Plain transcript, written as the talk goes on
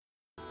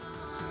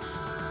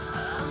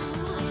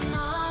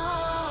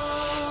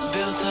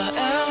an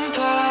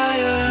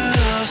empire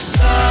of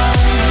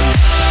sound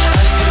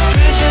as the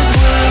bridges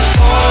were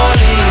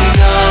falling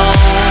down.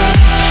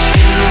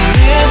 In the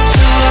midst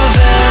of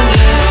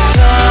endless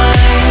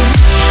time,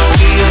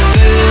 we have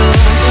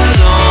built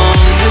along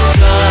this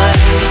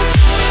line,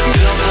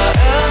 built our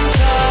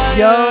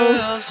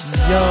empire of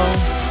sound.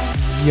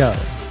 Yo.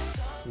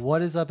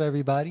 What is up,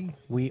 everybody?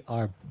 We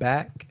are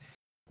back.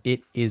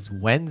 It is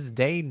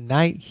Wednesday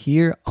night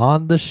here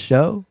on the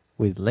show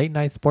with Late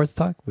Night Sports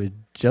Talk with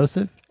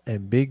Joseph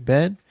and Big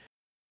Ben.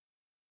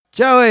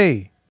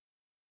 Joey!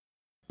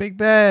 Big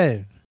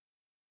Ben!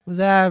 What's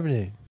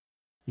happening?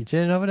 You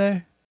chilling over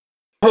there?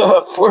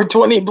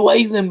 420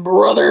 blazing,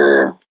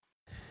 brother.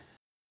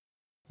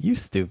 You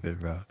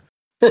stupid, bro.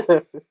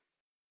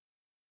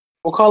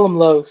 We'll call him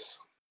Los.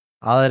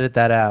 I'll edit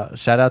that out.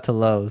 Shout out to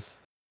Lowe's.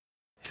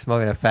 He's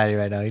smoking a fatty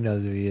right now. He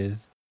knows who he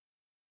is.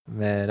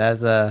 Man,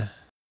 that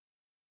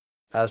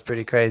was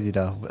pretty crazy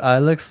though.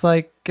 It looks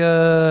like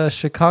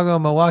Chicago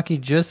and Milwaukee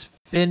just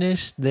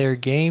finished their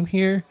game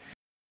here.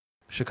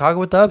 Chicago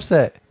with the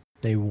upset.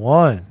 They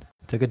won.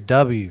 Took a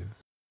W.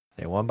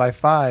 They won by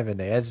 5 and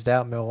they edged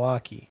out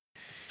Milwaukee.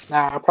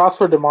 Nah, props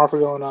for DeMar for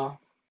going off.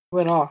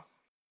 Went off.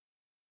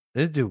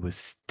 This dude was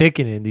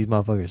sticking in these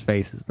motherfuckers'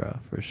 faces, bro,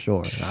 for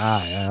sure.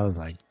 I was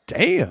like,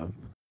 damn.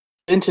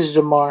 Vintage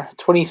DeMar.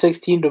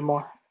 2016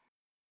 DeMar.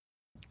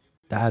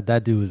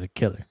 That dude was a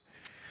killer.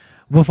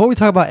 Before we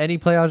talk about any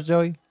playoffs,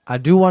 Joey, I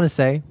do want to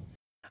say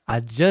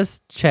I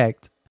just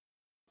checked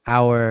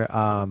our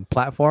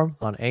platform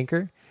on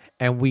Anchor,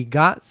 and we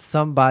got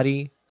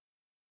somebody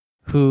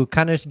who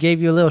kind of gave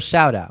you a little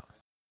shout out.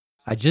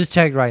 I just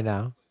checked right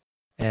now,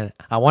 and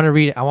I want to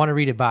read it. I want to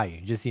read it by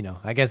you. Just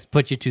I guess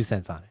put your 2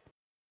 cents on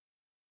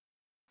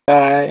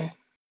it.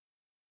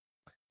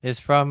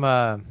 It's from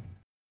AV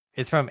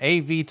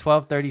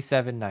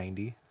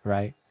 123790,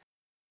 right?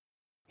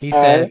 He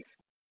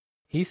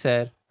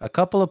said a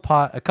couple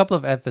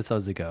of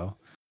episodes ago,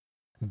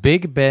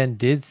 Big Ben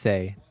did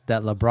say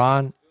that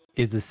LeBron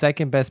is the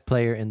second best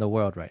player in the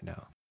world right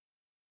now,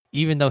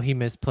 even though he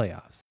missed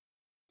playoffs.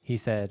 He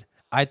said,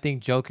 "I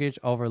think Jokic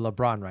over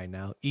LeBron right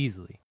now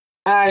easily."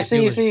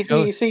 See. If it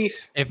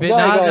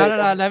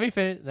no, let me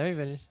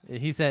finish.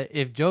 He said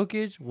if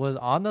Jokic was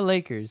on the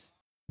Lakers,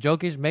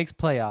 Jokic makes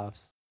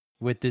playoffs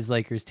with this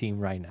Lakers team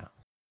right now.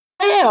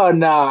 Hell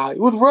nah.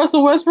 With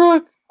Russell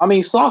Westbrook? I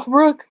mean,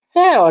 Softbrook?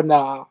 Hell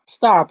nah.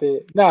 Stop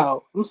it.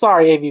 No. I'm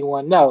sorry,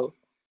 AV1. No.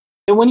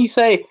 And when I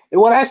say,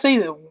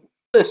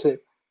 listen,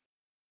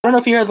 I don't know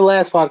if you heard the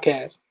last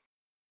podcast.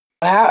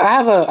 I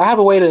have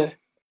a way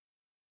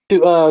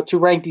to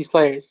rank these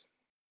players.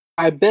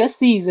 My best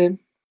season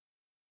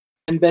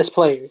and best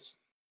players.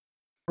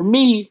 For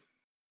me,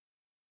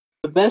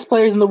 the best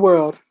players in the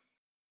world,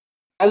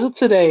 as of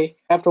today,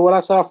 after what I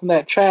saw from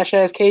that trash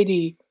ass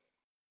KD,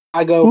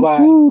 I go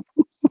by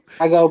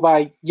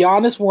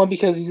Giannis 1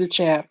 because he's a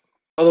champ.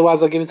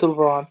 Otherwise, I'll give it to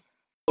LeBron.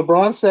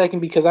 LeBron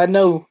 2nd because I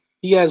know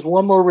he has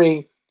one more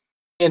ring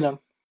in him.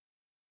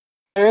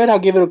 3rd, I'll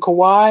give it a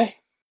Kawhi.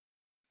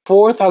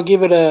 4th, I'll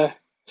give it a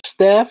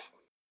Steph.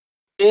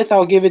 5th,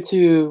 I'll give it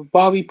to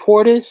Bobby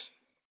Portis.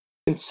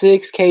 And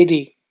 6th,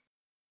 KD.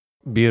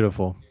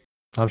 Beautiful.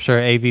 I'm sure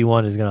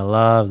AV1 is gonna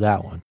love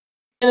that one.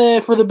 And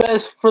then for the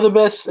best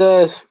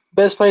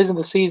players in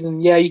the season,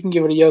 yeah, you can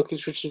give it to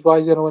Jokic, which is why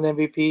he's gonna win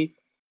MVP.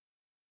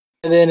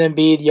 And then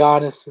Embiid,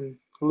 Giannis, and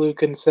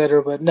Luke,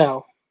 etc. But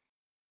no,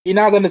 you're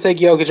not gonna take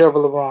Jokic over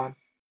LeBron.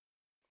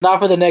 Not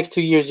for the next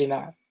 2 years. You're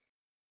not.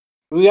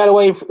 We gotta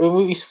wait.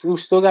 We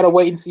still gotta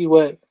wait and see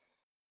what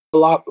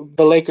the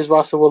Lakers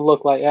roster will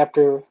look like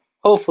after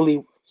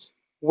hopefully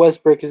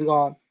Westbrook is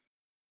gone.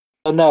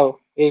 So no,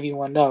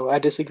 AV1, no, I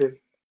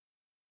disagree.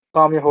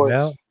 Calm your horse.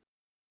 No.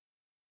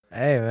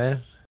 Hey,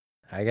 man.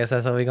 I guess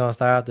that's how we're going to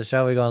start out the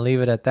show. We're going to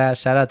leave it at that.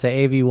 Shout out to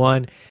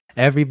AV1.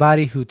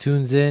 Everybody who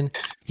tunes in,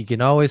 you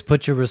can always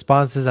put your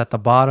responses at the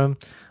bottom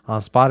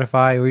on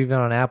Spotify or even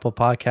on Apple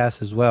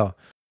Podcasts as well.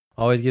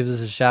 Always give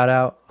us a shout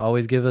out.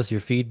 Always give us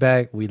your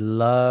feedback. We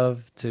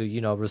love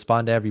to,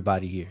 respond to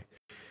everybody here.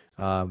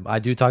 I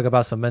do talk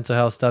about some mental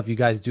health stuff. You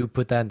guys do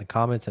put that in the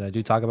comments, and I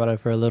do talk about it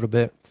for a little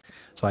bit.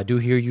 So I do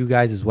hear you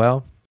guys as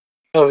well.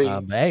 Oh, yeah.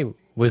 But hey,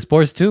 with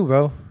sports too,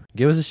 bro.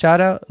 Give us a shout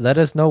out. Let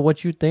us know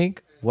what you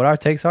think, what our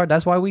takes are.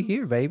 That's why we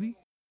here, baby.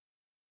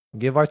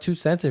 Give our 2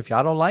 cents. If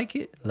y'all don't like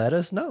it, let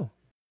us know.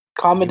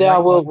 Comment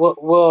down.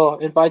 We'll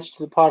invite you to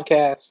the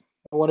podcast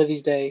one of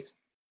these days.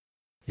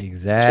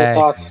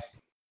 Exactly.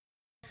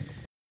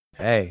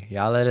 Hey,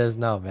 y'all let us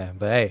know, man.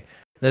 But hey,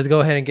 let's go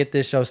ahead and get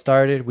this show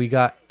started. We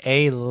got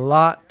a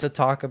lot to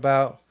talk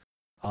about.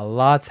 A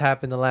lot's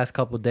happened the last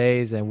couple of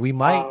days, and we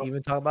might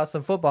even talk about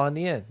some football in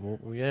the end. I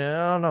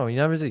don't know. You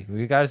never see.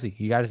 You gotta see.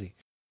 We're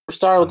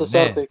starting with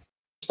the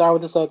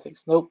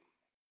Celtics. Nope.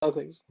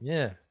 Celtics.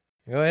 Yeah.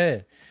 Go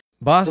ahead.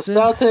 Boston.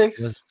 The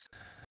Celtics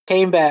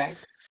came back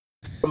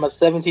from a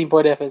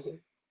 17-point deficit.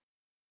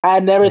 I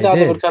never thought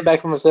they would come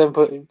back from a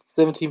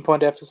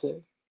 17-point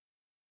deficit.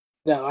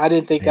 No, I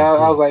didn't think.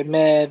 I was like,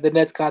 man, the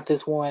Nets got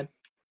this one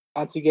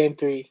onto Game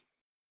 3.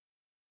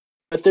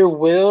 But their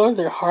will,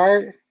 their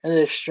heart, and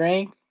their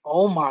strength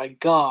Oh my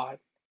God.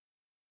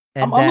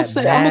 And I'm gonna that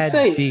say, I'm gonna Mad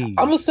say, I'm D.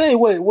 gonna say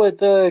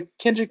what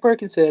Kendrick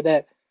Perkins said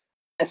that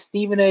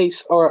Stephen A.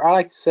 Or I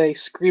like to say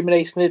Screaming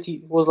A. Smith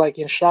he was like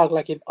in shock,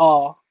 like in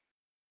awe.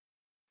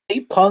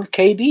 They punked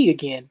KD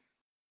again.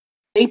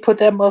 They put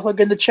that motherfucker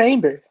in the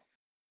chamber.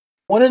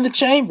 One in the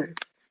chamber.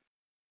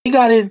 He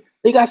got in.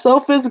 They got so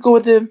physical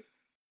with him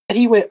that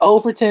he went 0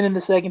 for 10 in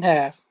the second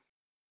half,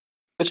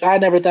 which I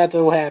never thought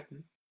that would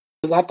happen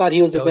because I thought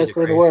he was the Joey, best the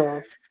player in the crazy.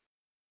 world.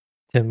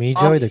 To me,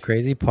 Joey, the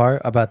crazy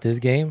part about this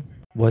game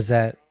was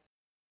that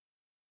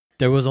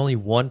there was only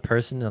one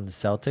person on the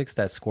Celtics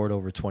that scored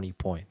over 20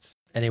 points,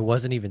 and it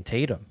wasn't even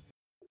Tatum.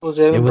 Was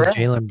It Jalen was Brown.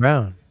 Jalen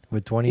Brown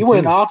with He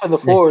went 22. off in the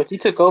They, fourth. He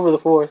took over the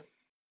fourth.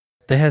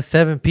 they had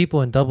 7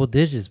 people in double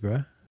digits,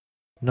 bro.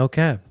 No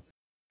cap.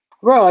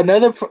 Bro,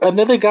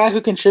 another guy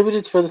who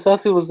contributed for the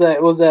Celtics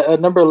was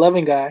that number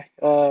 11 guy,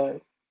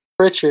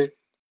 Pritchard.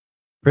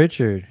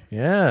 Pritchard,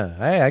 yeah.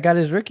 Hey, I got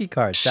his rookie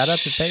card. Shout out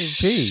to Peyton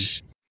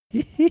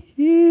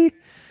P.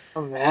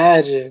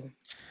 Imagine.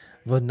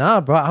 But nah,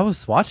 bro, I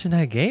was watching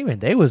that game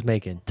and they was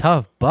making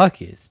tough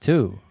buckets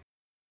too.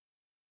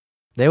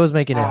 They was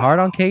making it hard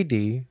on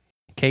KD.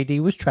 KD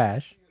was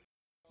trash.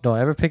 Don't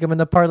ever pick him in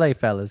the parlay,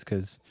 fellas,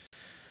 because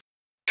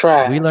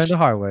Trash. we learned the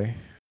hard way.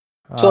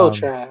 So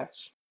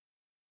trash.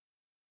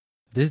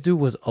 This dude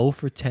was 0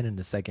 for 10 in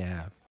the second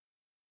half.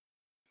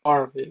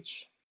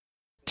 Garbage.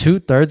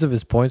 2/3 of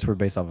his points were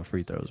based off of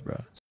free throws,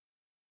 bro.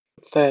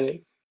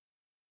 Pathetic.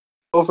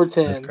 Over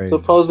That's 10. crazy.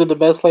 Supposedly the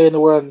best player in the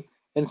world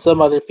in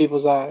some other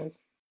people's eyes.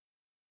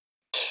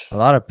 A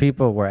lot of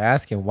people were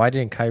asking why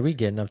didn't Kyrie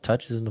get enough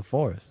touches in the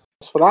fourth?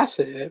 That's what I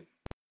said.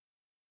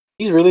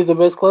 He's really the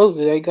best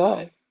closer they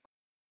got.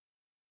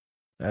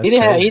 That's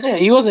crazy.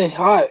 He wasn't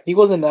hot. He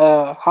wasn't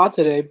hot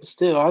today, but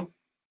still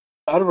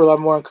I'd rely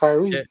more on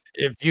Kyrie.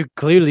 If you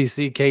clearly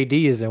see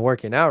KD isn't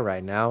working out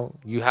right now,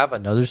 you have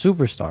another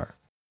superstar.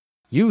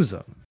 Use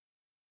him.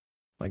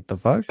 Like the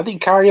fuck? I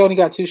think Kyrie only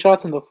got 2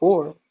 shots in the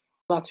fourth.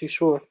 Not too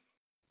sure.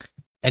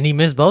 And he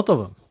missed both of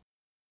them.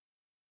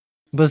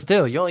 But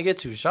still, you only get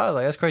 2 shots.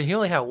 Like that's crazy. He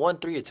only had 1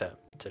 3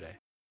 attempt today.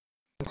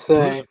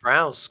 Bruce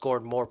Brown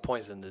scored more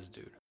points than this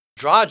dude.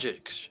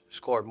 Dragic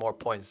scored more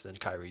points than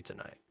Kyrie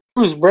tonight.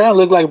 Bruce Brown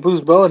looked like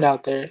Bruce Bowen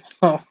out there.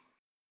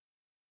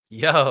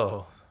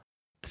 Yo,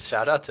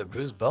 shout out to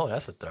Bruce Bowen.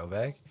 That's a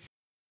throwback.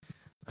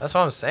 That's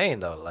what I'm saying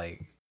though.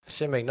 Like, that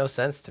shit make no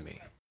sense to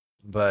me.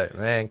 But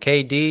man,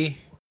 KD,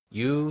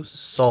 you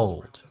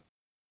sold.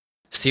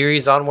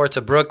 Series onward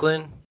to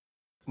Brooklyn.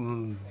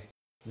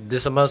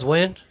 This a must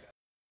win.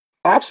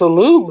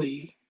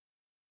 Absolutely.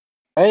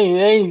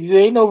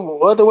 Ain't no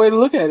other way to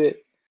look at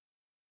it.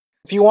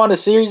 If you want a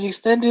series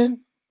extended,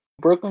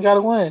 Brooklyn got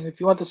to win. If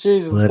you want the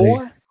series in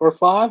 4 or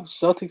 5,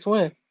 Celtics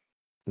win.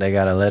 They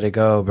gotta let it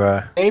go,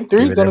 bro. Game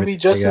 3 is going to be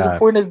just as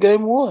important as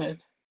Game 1.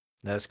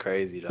 That's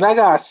crazy, though. And I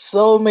got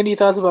so many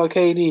thoughts about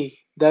KD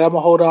that I'm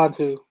going to hold on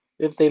to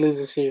if they lose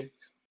the series.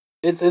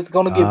 It's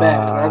going to get bad.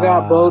 I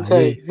got bold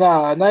takes.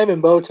 Nah, not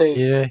even bold takes.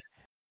 Yeah.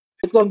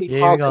 It's going to be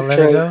toxic gonna let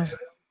it go? trades.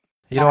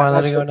 You don't want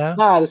to let it go now?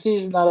 Nah, the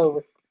season's not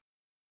over.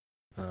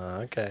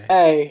 Okay.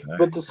 Hey, All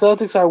but the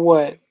Celtics are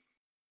what?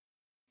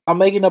 I'm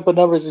making up a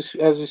numbers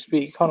as we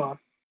speak. Hold on.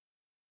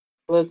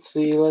 Let's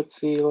see.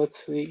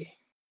 The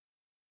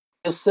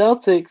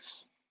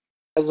Celtics,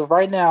 as of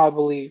right now, I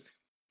believe,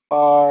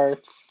 are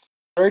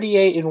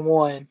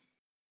 38-1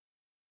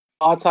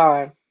 all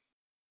time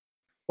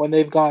when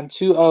they've gone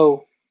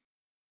 2-0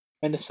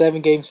 in a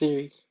 7-game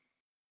series.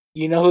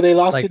 You know who they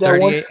lost like to that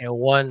once?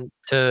 38-1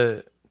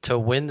 to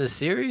win the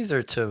series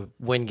or to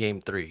win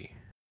Game 3?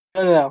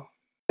 No.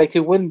 Like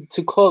to win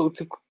to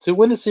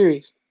win the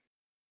series,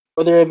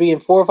 whether it be in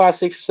 4, 5,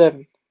 6, or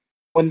 7.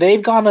 When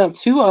they've gone up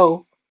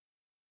 2-0,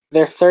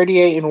 they're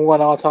 38-1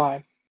 all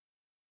time.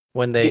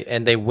 When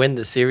they win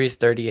the series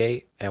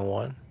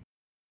 38-1?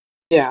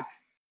 Yeah.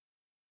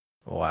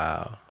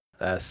 Wow.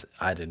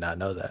 I did not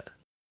know that.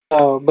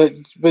 Oh,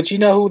 but you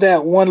know who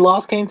that one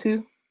loss came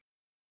to?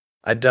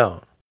 I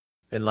don't.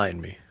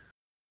 Enlighten me.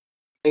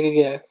 Take a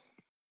guess.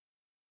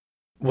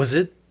 Was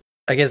it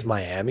against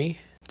Miami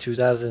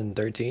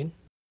 2013?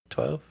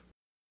 12?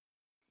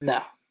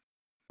 No.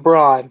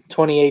 LeBron,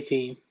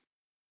 2018.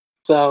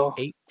 So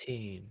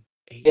 18.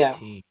 Yeah.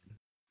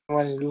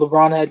 When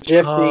LeBron had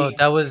Jeffrey. Oh,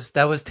 that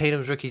was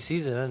Tatum's rookie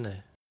season, isn't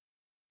it?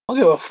 I don't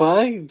give a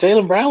fuck.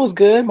 Jaylen Brown was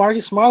good.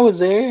 Marcus Smart was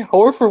there.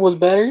 Horford was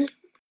better.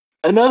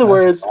 In other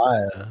words,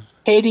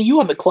 KD, you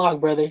on the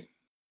clock, brother.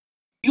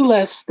 You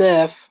let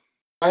Steph,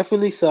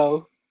 rightfully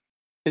so,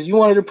 because you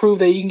wanted to prove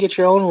that you can get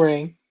your own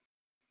ring.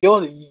 You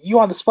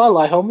on the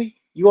spotlight, homie.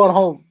 You on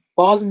home.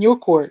 Ball's in your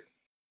court.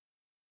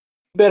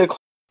 You better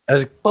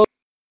close.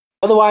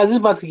 Otherwise, it's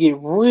about to get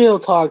real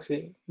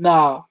toxic.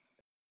 Nah.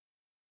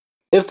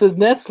 If the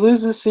Nets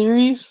lose this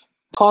series,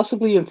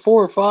 possibly in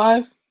 4 or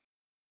 5,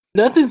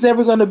 nothing's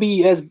ever going to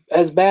be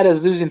as bad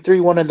as losing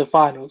 3-1 in the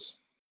finals.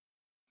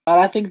 But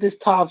I think this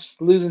tops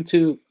losing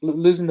the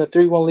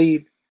 3-1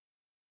 lead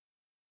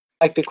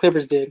like the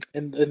Clippers did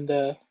in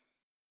the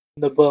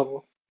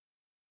bubble.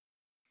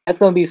 That's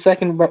going to be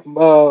second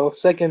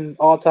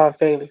all-time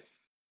failure.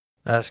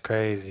 That's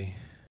crazy.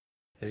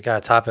 You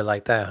gotta top it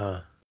like that, huh?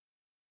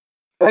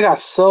 I got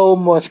so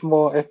much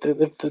more if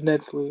the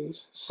Nets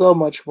lose. So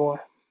much more.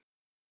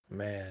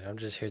 Man, I'm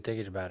just here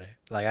thinking about it.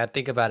 Like I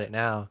think about it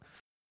now.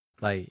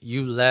 Like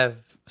you left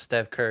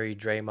Steph Curry,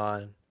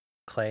 Draymond,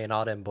 Clay, and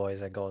all them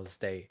boys at Golden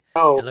State,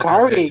 Oh, and look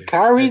where they're doing.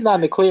 Kyrie's not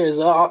in the clear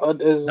No,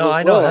 as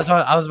I know. well. That's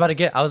what I was about to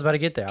get. I was about to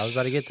get there. I was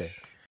about to get there.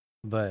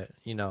 But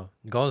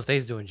Golden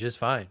State's doing just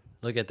fine.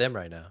 Look at them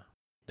right now.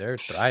 They're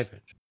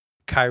thriving.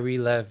 Kyrie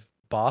left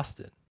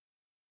Boston,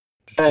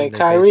 the Hey, team they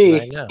facing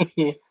right Kyrie.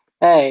 now.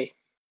 Hey,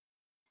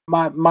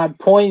 my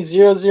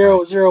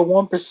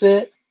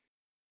 0.0001%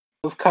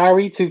 of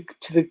Kyrie to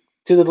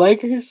the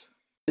Lakers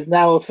is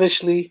now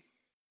officially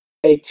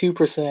a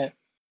 2%.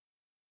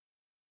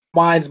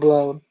 Mind's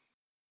blown.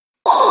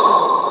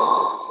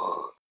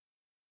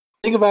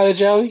 Think about it,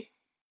 Joey.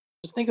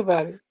 Just think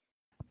about it.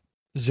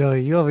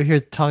 Joey, you over here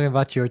talking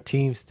about your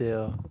team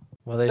still.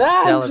 Well, they're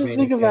Just celebrating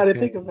think about it.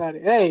 Think Cancun. about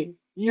it. Hey,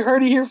 you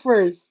heard it here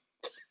first.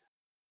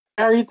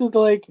 Kyrie to the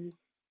Lakers.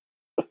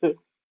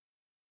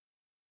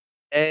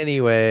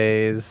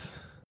 Anyways,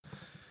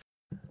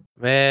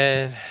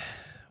 man,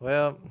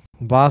 well,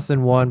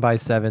 Boston won by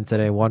 7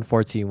 today,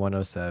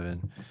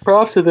 114-107.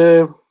 Props to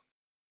them.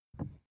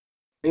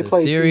 They The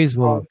played series too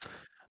will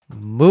strong.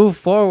 move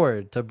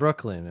forward to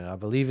Brooklyn, and I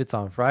believe it's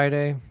on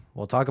Friday.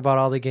 We'll talk about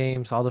all the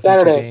games, all the future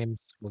Saturday. games.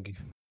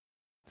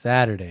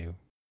 Saturday, 6:30.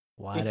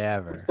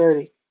 whatever.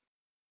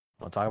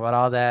 We'll talk about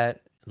all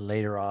that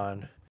later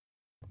on.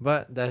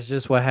 But that's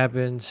just what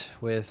happened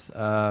with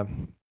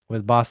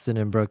Boston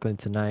and Brooklyn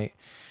tonight.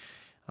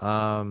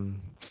 A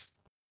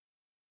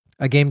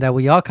game that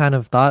we all kind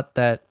of thought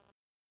that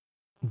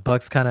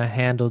Bucks kind of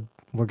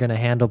were gonna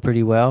handle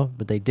pretty well,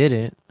 but they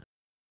didn't.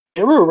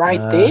 They were right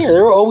there.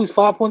 They were always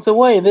 5 points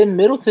away. And then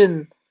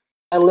Middleton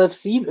had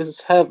left knee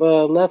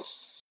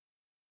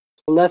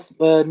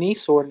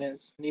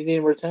soreness, and he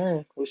didn't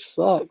return, which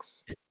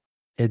sucks.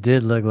 It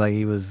did look like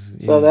he was.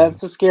 So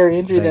that's a scary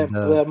injury banged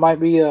up. that might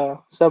be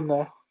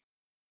something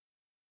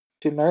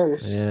to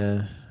nurse.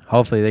 Yeah.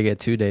 Hopefully they get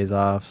 2 days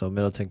off so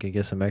Middleton can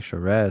get some extra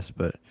rest.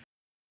 But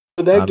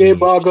But that game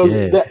ball goes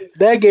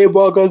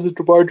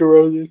into DeMar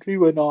DeRozan. He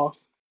went off.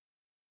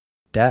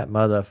 that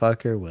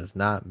motherfucker was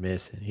not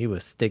missing. He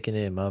was sticking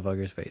it in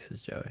motherfuckers'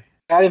 faces, Joey.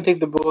 I didn't think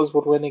the Bulls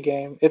would win the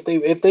game. If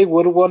they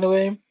would have won the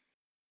game,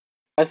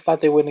 I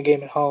thought they win the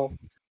game at home.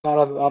 Not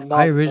on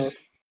I the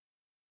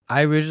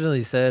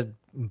originally said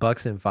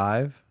Bucks in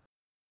 5,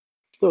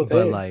 still but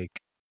there. like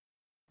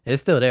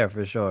it's still there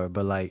for sure.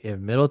 But like if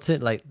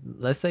Middleton, like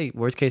let's say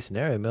worst case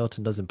scenario,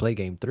 Middleton doesn't play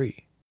game 3,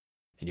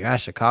 and you're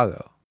at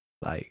Chicago,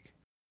 like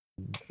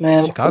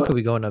Man, Chicago could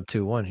be going up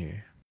 2-1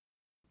 here.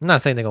 I'm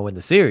not saying they're gonna win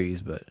the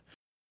series, but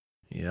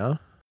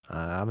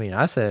I mean,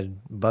 I said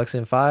Bucks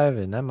in 5,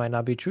 and that might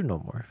not be true no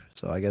more.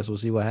 So I guess we'll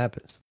see what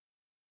happens.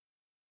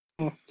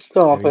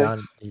 still Maybe,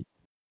 offense.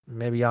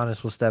 maybe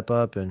Giannis will step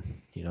up and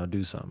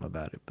do something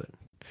about it. But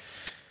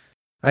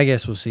I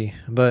guess we'll see.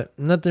 But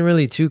nothing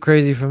really too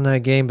crazy from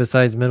that game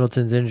besides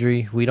Middleton's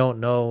injury. We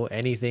don't know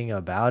anything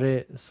about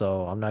it,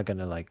 so I'm not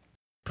gonna like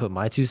put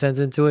my 2 cents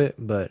into it.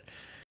 But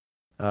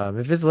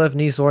if it's left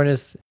knee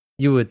soreness,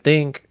 you would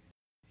think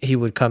he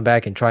would come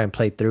back and try and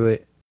play through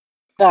it.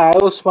 Nah,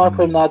 it was smart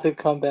for him not to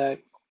come back.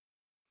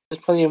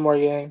 There's plenty of more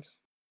games.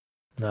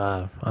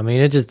 I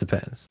mean, it just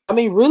depends. I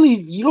mean, really,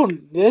 you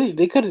don't. They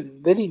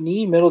didn't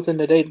need Middleton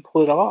today to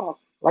pull it off.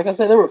 Like I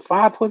said, they were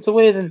 5 points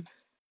away. Then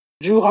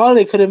Drew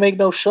Holiday couldn't make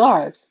no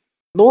shots,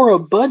 nor a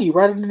buddy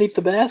right underneath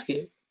the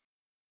basket.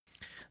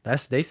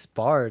 They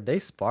sparred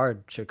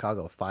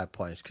Chicago 5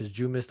 points because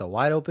Drew missed a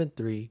wide open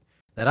 3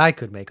 that I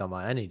could make on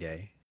my any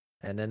day,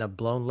 and then a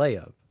blown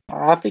layup.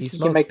 I think you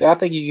can make. I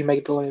think you can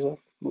make the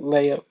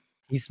layup.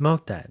 He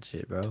smoked that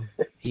shit, bro.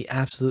 He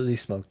absolutely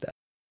smoked that.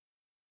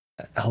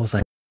 I was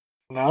like,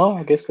 No,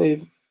 I guess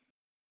they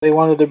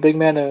wanted their big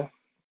man to.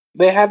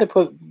 They had to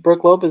put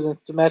Brook Lopez in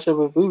to match up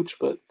with Vooch,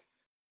 but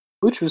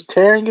Vooch was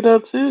tearing it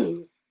up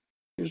too.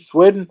 He was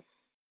sweating.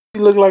 He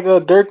looked like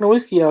a Dirk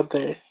Nowitzki out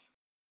there.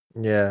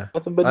 yeah.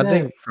 Nothing but I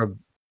net. think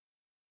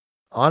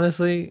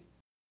honestly,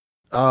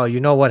 oh, you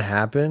know what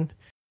happened?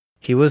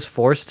 He was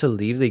forced to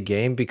leave the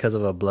game because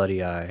of a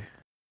bloody eye.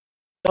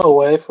 No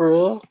way, for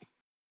real.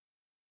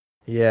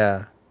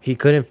 Yeah, he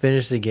couldn't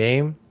finish the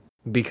game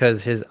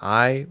because his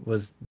eye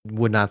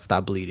would not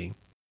stop bleeding,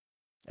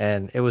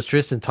 and it was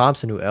Tristan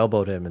Thompson who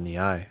elbowed him in the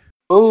eye.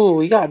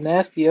 Oh, he got a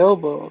nasty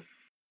elbow.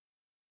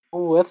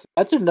 Oh,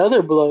 that's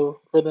another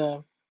blow for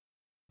them.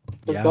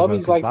 Yeah,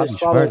 Bobby's like their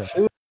solid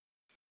shooter.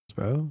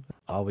 Bro,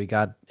 all we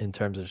got in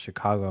terms of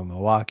Chicago and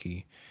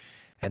Milwaukee,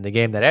 and the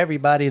game that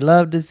everybody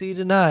loved to see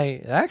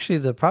tonight.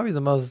 Actually, probably the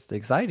most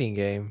exciting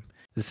game.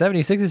 The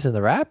 76ers and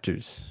the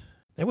Raptors.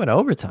 They went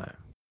overtime.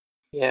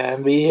 Yeah,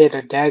 and he hit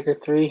a dagger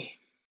 3.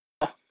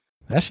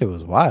 That shit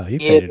was wild. He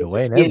faded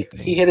away and everything.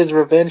 He hit his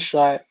revenge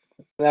shot.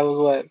 That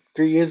was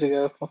 3 years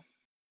ago.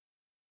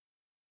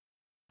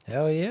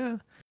 Hell yeah.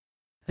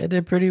 They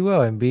did pretty well.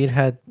 Embiid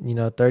had,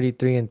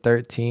 33 and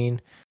 13.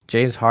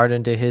 James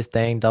Harden did his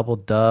thing, double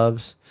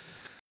dubs.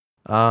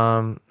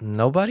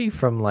 Nobody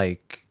from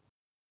like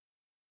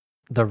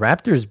the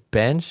Raptors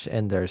bench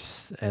and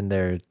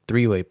their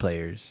three-way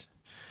players,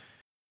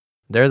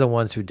 they're the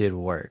ones who did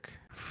work.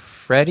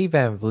 Freddie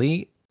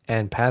VanVleet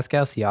and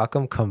Pascal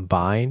Siakam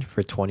combined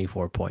for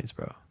 24 points,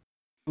 bro.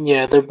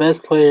 Yeah, their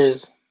best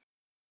players.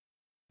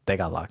 They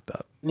got locked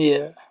up.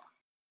 Yeah,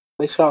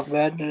 they shot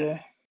bad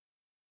today.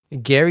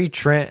 Gary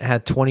Trent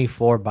had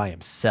 24 by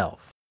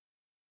himself.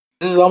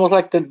 This is almost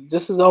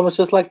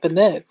just like the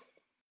Nets.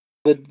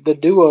 The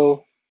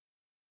duo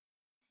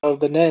of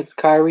the Nets,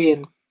 Kyrie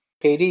and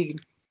KD,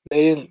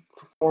 they didn't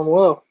perform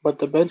well, but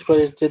the bench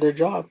players did their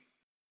job.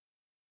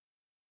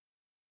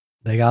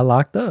 They got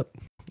locked up,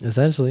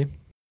 essentially.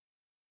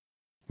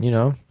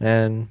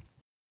 And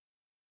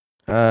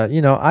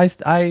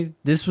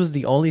this was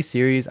the only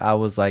series I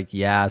was like,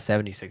 yeah,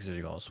 76ers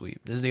are gonna sweep.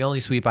 This is the only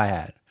sweep I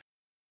had.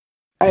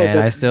 Hey, And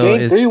but I still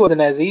game 3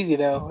 wasn't as easy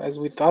though as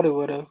we thought it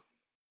would have.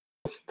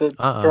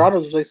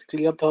 Toronto was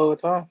basically up the whole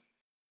time.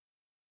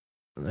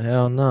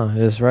 Hell no,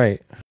 it's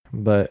right.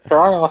 But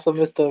Toronto also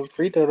missed a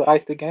free throw to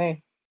ice the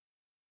game.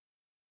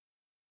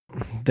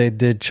 they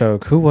did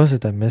choke. Who was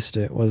it that missed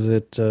it? Was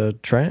it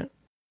Trent?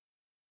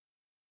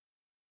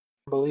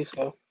 I believe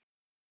so.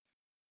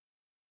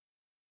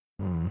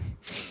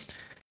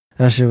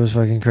 That shit was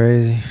fucking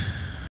crazy.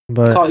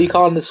 But You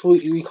calling the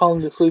sweep? You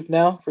calling the sweep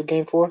now for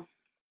game 4?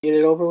 Get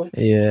it over with.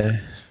 yeah,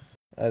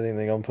 I think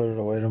they're gonna put it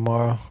away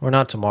tomorrow, or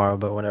not tomorrow,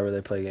 but whenever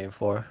they play game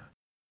 4.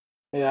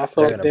 Yeah, I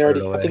feel like they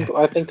already.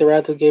 I think the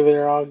Raptors gave it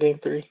their all game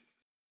 3,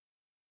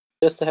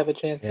 just to have a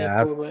chance.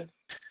 Yeah, game 4, but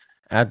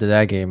after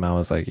that game, I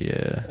was like,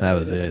 yeah, that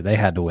was it. They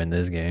had to win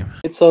this game.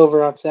 it's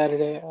over on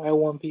Saturday at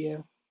 1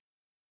 p.m.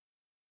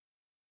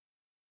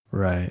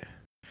 Right.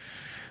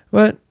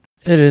 But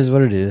it is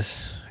what it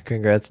is.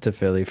 Congrats to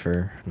Philly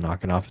for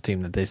knocking off a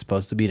team that they're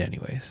supposed to beat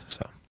anyways.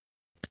 So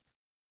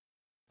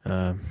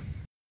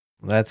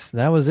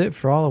that was it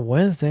for all of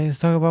Wednesday. Let's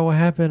talk about what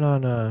happened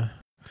on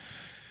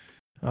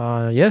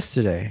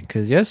yesterday.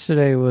 Because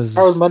yesterday was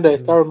Start with Monday.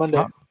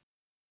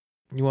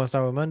 You want to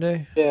start with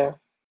Monday? Yeah.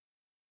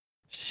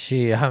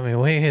 Shit, I mean,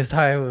 we can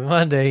start with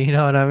Monday. You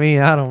know what I mean?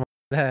 I don't mind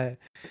that.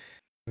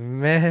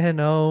 Man,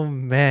 oh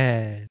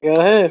man. Go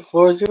ahead.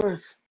 Floor is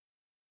yours.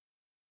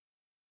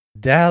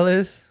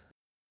 Dallas.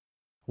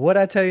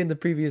 What'd I tell you in the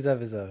previous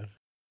episode?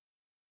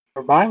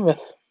 Remind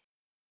us.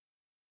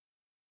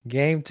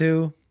 Game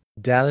 2,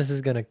 Dallas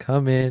is going to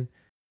come in,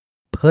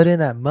 put in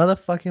that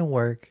motherfucking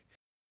work,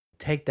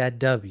 take that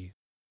W.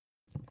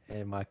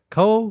 And my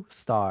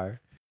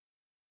co-star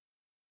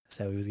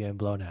said we was getting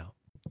blown out.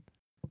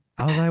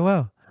 I was like,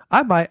 well,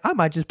 I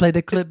might just play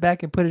the clip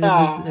back and put it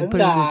in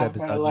this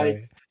episode.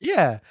 Like,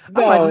 yeah,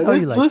 I might just tell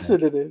you like listen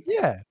that. to this.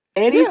 Yeah.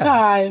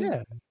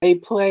 Anytime a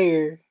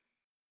player,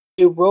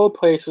 a role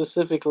player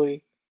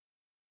specifically,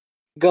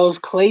 goes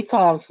Klay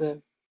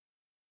Thompson,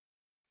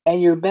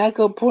 and your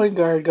backup point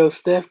guard goes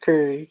Steph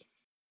Curry,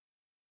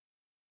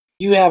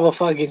 you have a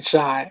fucking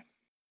shot.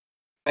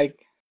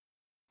 Like,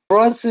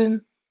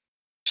 Brunson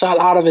shot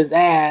out of his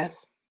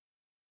ass,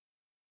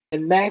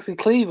 and Maxi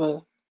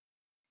Kleber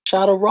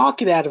shot a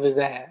rocket out of his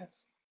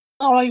ass.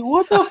 I'm like,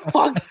 what the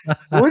fuck?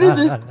 Where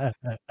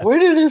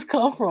did this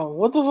come from?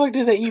 What the fuck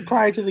did they eat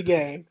prior to the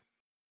game?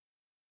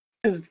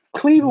 Because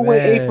Kleber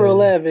went 8 for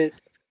 11,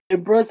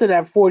 and Brunson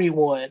had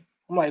 41.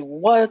 I'm like,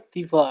 what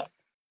the fuck?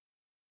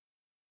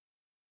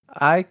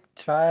 I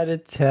try to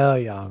tell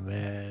y'all,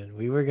 man,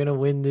 we were gonna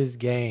win this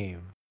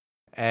game,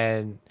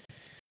 and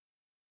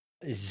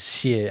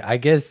shit, I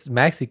guess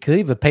Maxi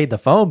Kleber paid the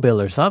phone bill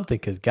or something.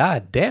 Cause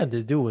god damn,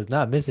 this dude was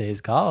not missing his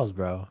calls,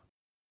 bro.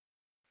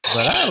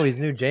 But I always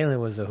knew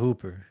Jalen was a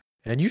hooper,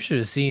 and you should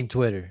have seen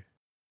Twitter.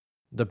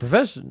 The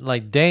professional,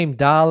 like Dame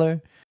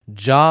Dollar,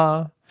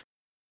 Ja,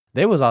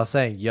 they was all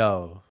saying,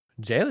 "Yo,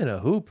 Jalen a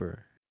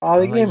hooper." Oh,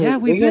 they gave yeah,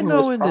 we've been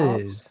knowing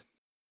props. this.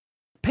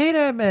 Pay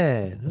that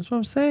man. That's what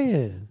I'm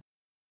saying.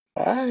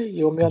 All right,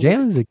 you want me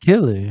Jalen's a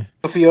killer.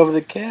 be over the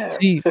cap.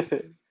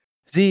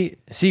 See,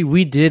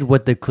 we did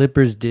what the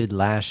Clippers did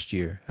last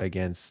year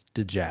against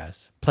the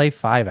Jazz. Play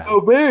 5 out.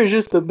 Oh, Bear is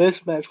just a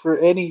mismatch for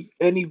any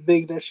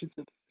big that shoots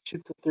a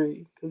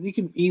 3, because he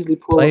can easily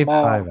pull Play him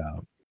out. 5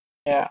 out.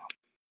 Yeah,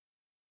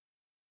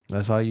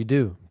 that's all you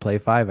do. Play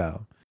 5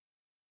 out.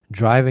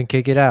 Drive and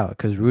kick it out,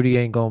 because Rudy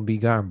ain't gonna be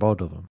guarding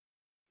both of them.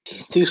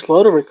 He's too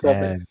slow to recover.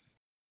 And,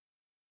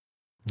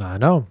 I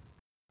know.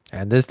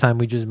 And this time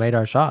we just made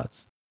our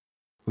shots.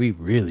 We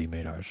really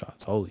made our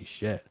shots. Holy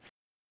shit.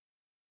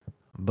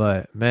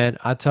 But, man,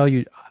 I tell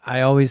you, I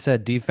always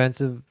said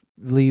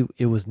defensively,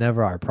 it was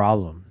never our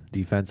problem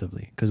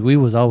defensively because we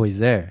was always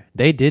there.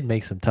 They did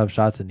make some tough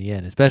shots in the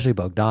end, especially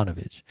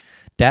Bogdanovich.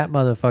 That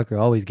motherfucker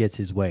always gets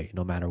his way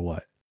no matter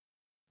what.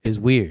 It's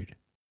weird.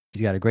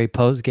 He's got a great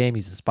post game.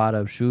 He's a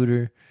spot-up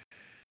shooter.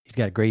 He's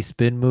got a great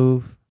spin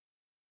move.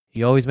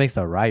 He always makes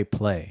the right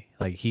play.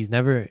 Like, he's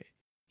never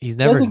He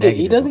doesn't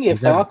get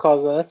foul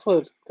calls, though. That's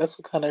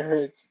what kind of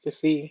hurts to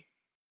see.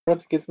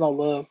 Brunson gets no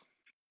love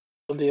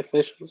from the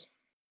officials.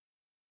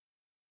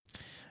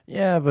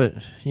 Yeah, but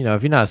if you're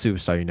not a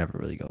superstar, you're never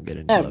really gonna get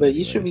into. Yeah, but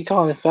you should be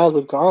calling fouls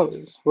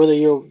regardless, whether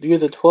you're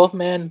the 12th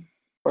man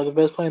or the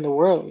best player in the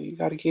world. You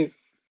gotta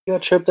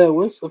got trip that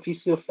whistle if you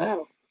see a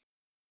foul.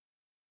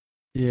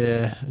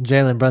 Yeah,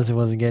 Jalen Brunson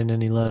wasn't getting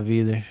any love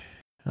either.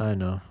 I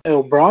know.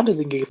 Oh, Braun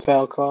doesn't get a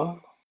foul call.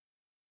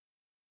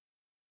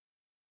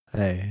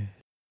 Hey,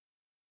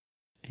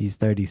 he's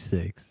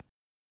 36.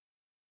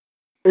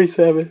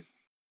 37.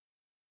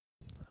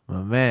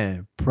 But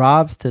man,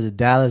 props to the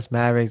Dallas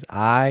Mavericks.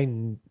 I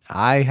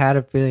had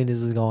a feeling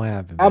this was gonna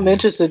happen. I'm man.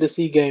 interested to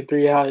see Game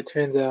 3 how it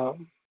turns out.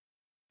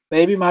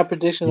 Maybe my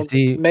prediction. You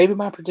see, Maybe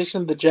my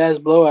prediction of the Jazz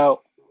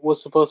blowout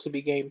was supposed to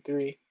be Game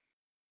 3.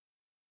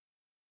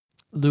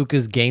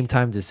 Luka's game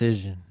time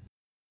decision.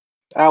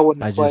 I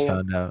wouldn't I play just him.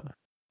 found out.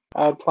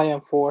 I'd play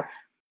him 4.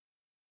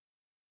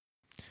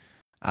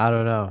 I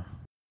don't know.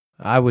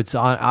 I would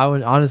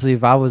honestly,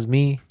 if I was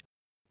me,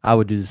 I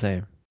would do the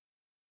same.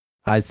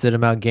 I'd sit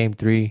him out game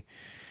 3.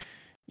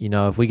 You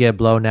know, if we get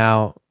blown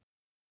out,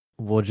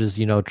 we'll just,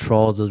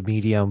 troll the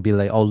media and be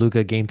like, oh,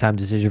 Luka game time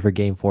decision for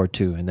game 4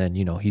 too. And then,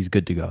 he's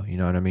good to go. You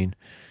know what I mean?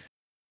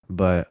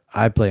 But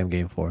I'd play him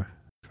game 4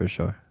 for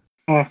sure.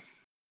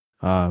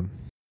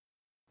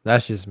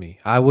 That's just me.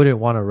 I wouldn't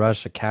want to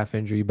rush a calf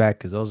injury back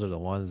because those are the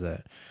ones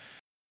that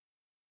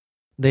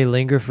they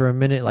linger for a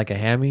minute like a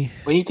hammy.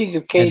 When you think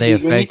of And they KD,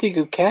 when you affect- think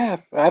of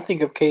Calf, I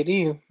think of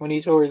KD when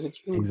he tore his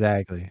Achilles.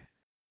 Exactly.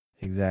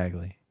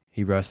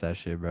 He rushed that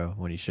shit, bro,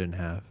 when he shouldn't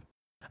have.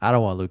 I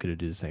don't want Luka to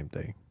do the same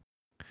thing.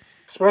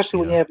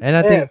 Especially when you have And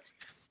I stats.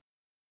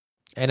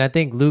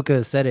 think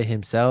Luka said it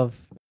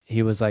himself.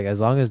 He was like, as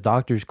long as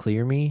doctors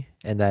clear me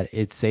and that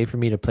it's safe for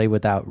me to play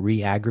without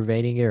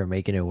re-aggravating it or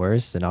making it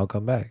worse, then I'll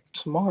come back.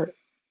 Smart.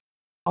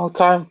 All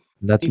time.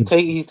 That's what,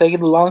 He's taking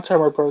the long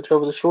term approach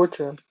over the short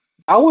term.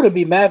 I wouldn't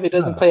be mad if he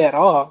doesn't Nah. play at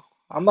all.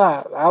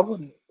 I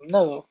wouldn't.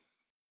 No.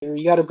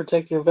 You got to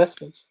protect your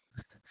investments.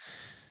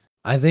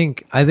 I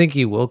think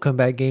he will come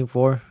back game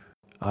 4.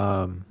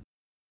 Like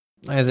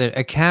I said,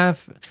 a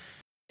calf,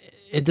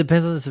 it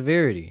depends on the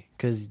severity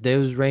because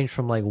those range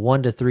from like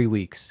 1 to 3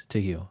 weeks to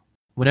heal.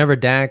 Whenever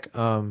Dak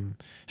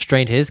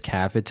strained his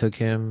calf, it took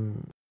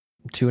him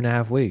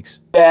 2.5 weeks.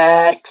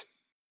 Dak.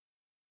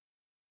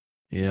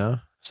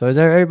 So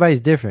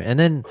everybody's different. And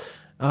then,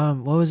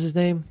 what was his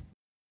name?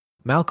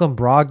 Malcolm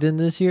Brogdon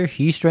this year.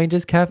 He strained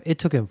his calf. It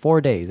took him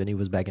 4 days, and he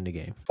was back in the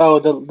game. Oh,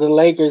 the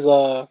Lakers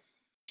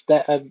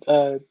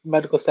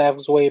medical staff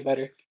was way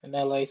better in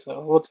LA,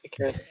 so we'll take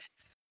care of that.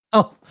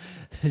 Oh,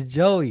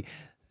 Joey,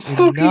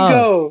 Fucking enough.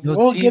 go.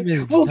 Your team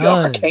is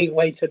done. I can't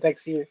wait till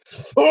next year.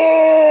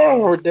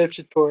 Oh,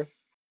 redemption tour.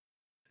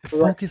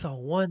 Focus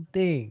on one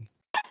thing,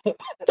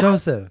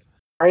 Joseph.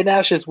 Right now,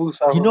 it's just Woo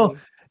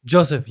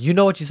Joseph, you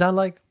know what you sound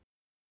like?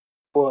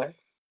 What?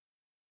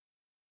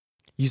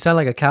 You sound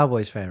like a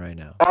Cowboys fan right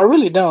now. I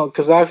really don't,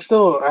 because I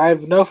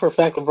know for a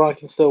fact LeBron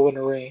can still win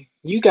a ring.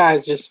 You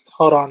guys just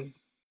hold on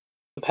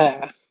the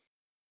pass.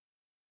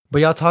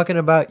 But y'all talking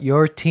about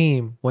your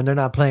team when they're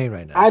not playing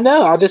right now. I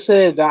know. I just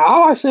said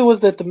all I said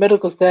was that the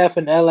medical staff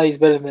in LA is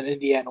better than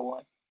Indiana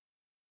one.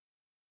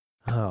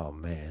 Oh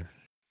man.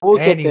 We'll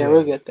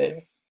get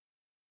there.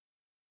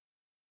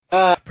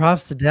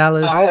 Props to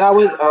Dallas. I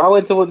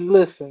went to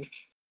listen.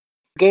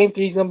 Game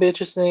 3 is gonna be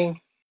interesting.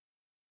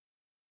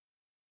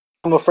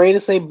 I'm afraid to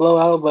say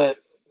blowout, but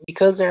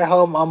because they're at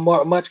home, I'm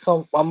much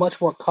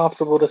more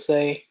comfortable to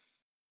say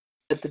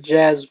that the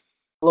Jazz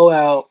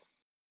blowout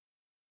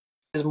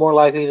is more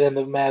likely than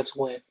the Mavs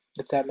win,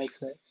 if that makes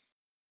sense.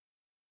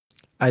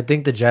 I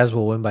think the Jazz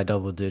will win by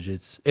double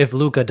digits if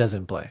Luka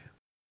doesn't play.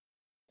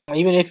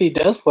 Even if he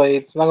does play,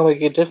 it's not gonna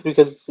make a difference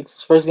because it's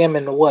his first game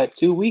in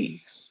 2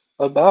 weeks.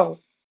 So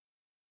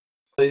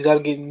he's got to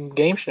get in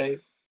game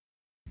shape.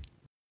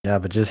 Yeah,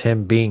 but just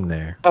him being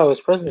there. Oh, his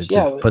presence,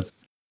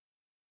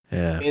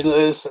 Yeah.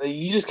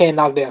 You just can't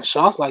knock down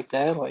shots like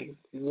that. Like,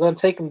 he's gonna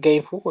take him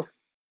game 4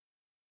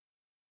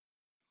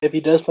 if he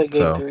does play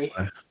game 3.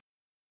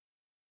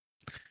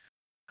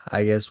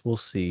 I guess we'll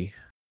see.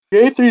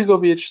 Game 3 is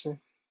gonna be interesting.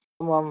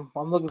 I'm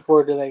looking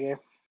forward to that game.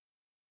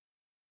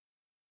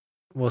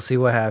 We'll see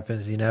what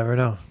happens. You never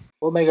know.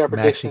 We'll make our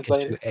Maxey predictions can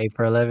later. shoot 8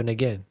 for 11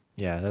 again.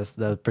 Yeah, that's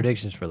the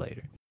predictions for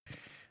later.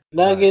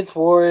 Nuggets,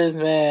 Warriors,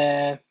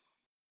 man.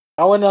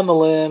 I went on the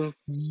limb.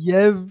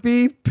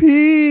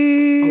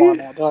 MVP. Come on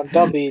now,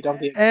 don't be.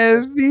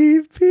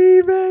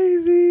 MVP,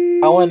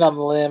 baby. I went on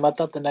the limb. I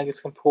thought the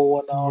Nuggets can pull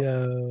one off.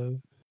 Yeah.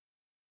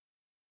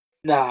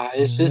 Nah,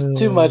 it's just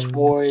too much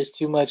Warriors,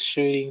 too much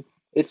shooting.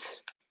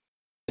 It's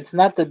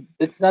not the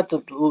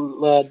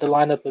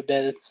lineup of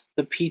death. It's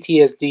the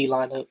PTSD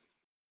lineup.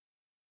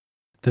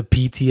 The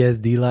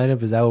PTSD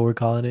lineup, is that what we're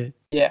calling it?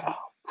 Yeah.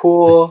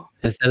 Poole.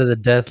 Instead of the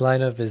death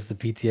lineup, it's the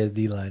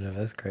PTSD lineup.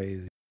 That's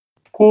crazy.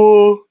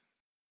 Poole.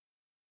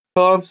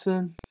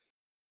 Thompson.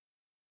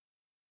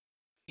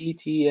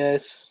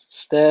 ETS,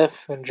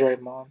 Steph, and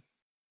Draymond.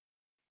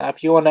 Now,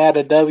 if you want to add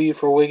a W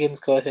for Wiggins,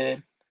 go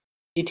ahead.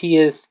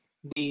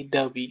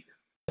 PTSDW.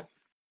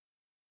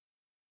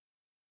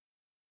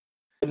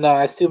 No,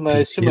 it's too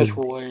much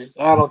for Warriors.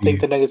 I don't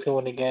think the Nuggets can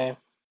win the game.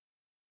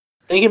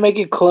 They can make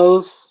it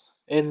close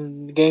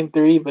in game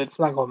 3, but it's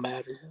not gonna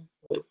matter.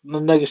 The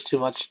Nuggets too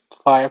much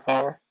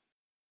firepower.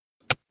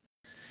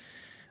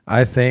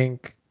 I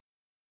think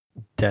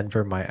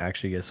Denver might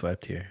actually get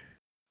swept here.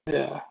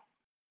 Yeah.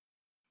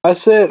 I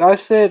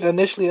said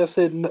initially. I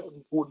said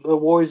the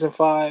Warriors in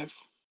 5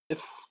 if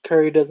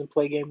Curry doesn't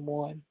play game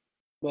 1,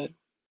 but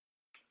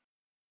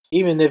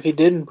even if he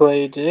didn't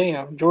play,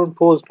 damn, Jordan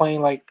Poole is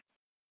playing like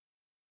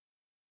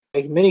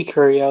mini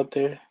Curry out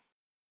there.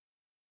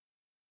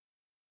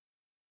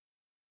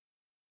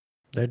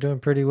 They're doing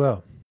pretty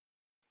well.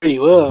 Pretty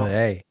well. But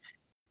hey,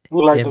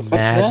 Look like the Facts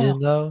now. imagine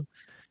though.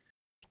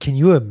 Can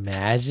you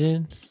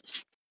imagine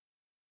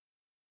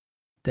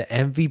the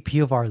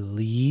MVP of our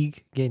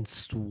league getting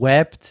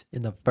swept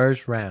in the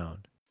first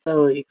round?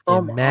 Holy,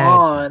 come Imagine.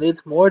 on.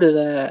 It's more to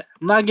that.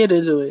 I'm not getting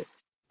into it.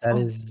 That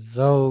is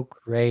so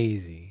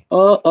crazy.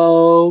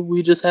 Uh-oh.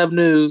 We just have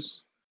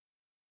news.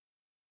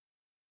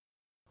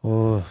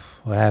 Oh,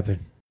 what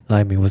happened?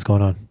 Like me, what's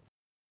going on?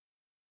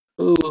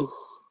 Ooh.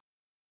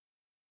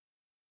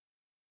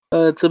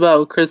 It's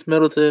about Chris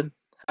Middleton.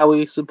 How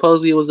he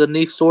supposedly it was a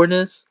knee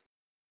soreness.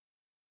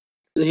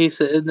 He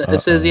said it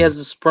says he has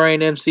a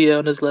sprained MCL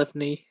on his left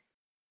knee.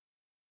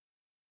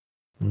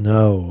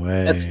 No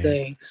way. That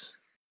stinks.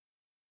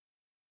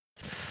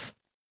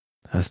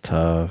 That's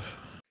tough.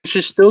 You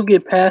should still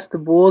get past the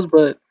Bulls,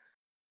 but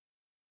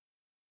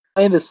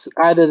playing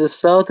either the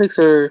Celtics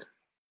or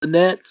the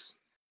Nets,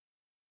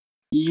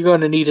 you're going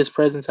to need his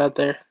presence out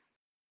there.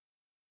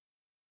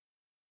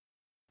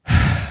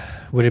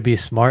 Would it be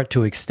smart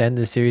to extend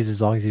the series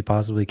as long as you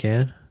possibly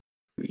can?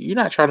 You're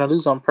not trying to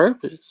lose on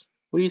purpose.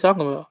 What are you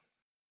talking about?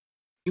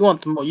 You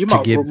want more? You To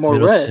want give more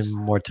Middleton rest?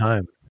 more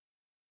time.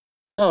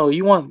 No,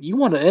 you want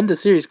to end the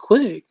series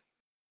quick.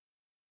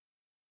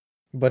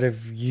 But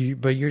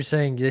you're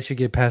saying they should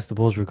get past the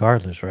Bulls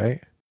regardless,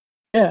 right?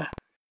 Yeah.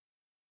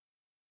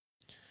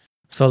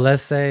 So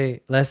let's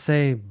say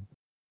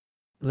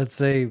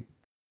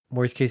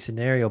worst case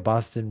scenario,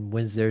 Boston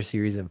wins their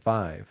series in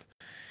 5.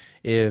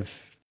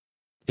 If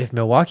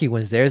Milwaukee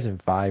wins theirs in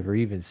 5 or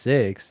even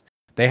 6,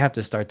 they have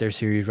to start their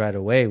series right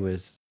away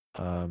with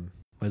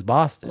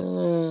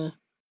Boston.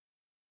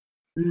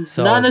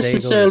 So Not if they go to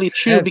necessarily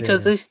true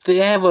because 7, they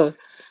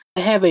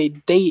have a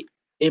date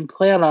in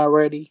plan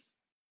already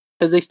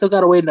because they still got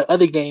to wait in the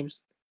other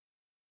games.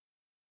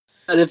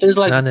 But if there's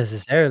like not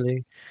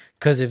necessarily,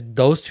 because if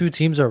those two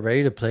teams are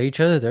ready to play each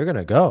other, they're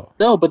gonna go.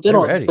 no, but they They're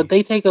don't. ready. But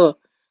they take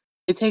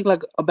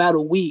like about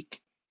a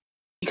week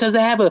because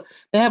they have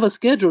a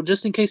schedule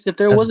just in case if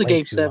there was a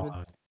game 7.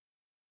 Long.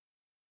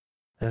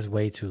 That's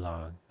way too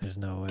long. There's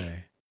no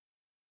way.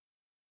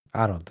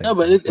 I don't think No,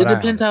 but so. it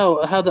depends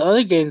how the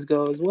other games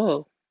go as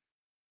well.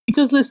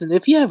 Because listen,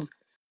 if you have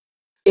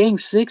game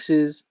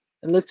 6s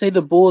and let's say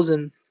the Bulls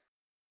and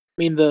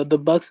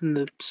the Bucks and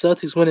the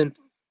Celtics win in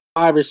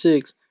 5 or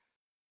 6,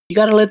 you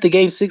got to let the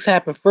game 6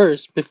 happen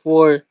first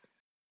before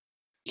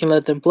you can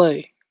let them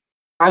play.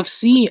 I've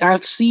seen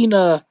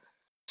a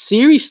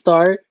series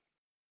start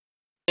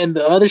and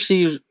the other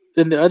series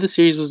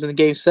was in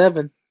game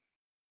 7.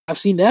 I've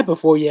seen that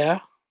before, yeah.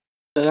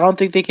 But I don't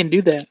think they can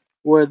do that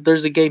where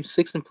there's a game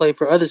 6 in play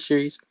for other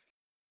series.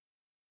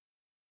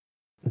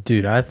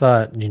 Dude, I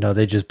thought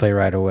they just play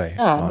right away.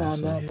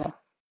 No.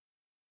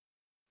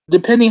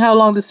 Depending how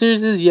long the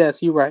series is,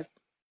 yes, you're right.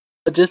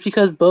 But just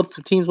because both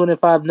teams win in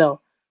 5,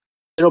 no,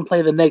 they don't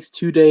play the next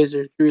 2 days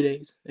or 3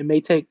 days. It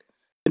may take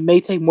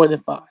more than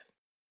 5.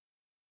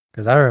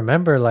 Because I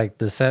remember like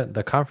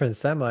the conference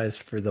semis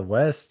for the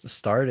West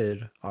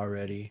started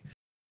already.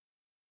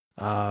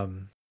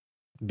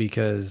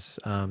 Because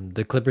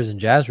the Clippers and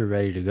Jazz were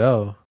ready to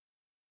go,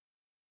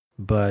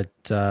 but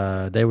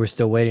they were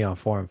still waiting on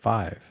 4 and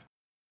 5.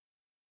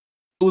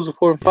 Who was a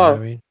 4 and You know 5?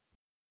 what I mean?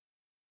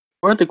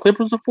 Weren't the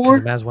Clippers a 'Cause 4?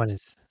 the Mavs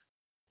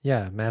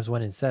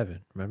won in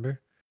 7.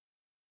 Remember?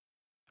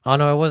 Oh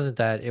no, it wasn't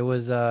that. It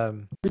was What are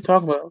you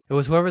talking about? It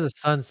was whoever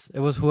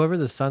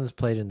the Suns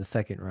played in the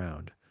second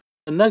round.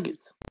 The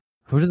Nuggets.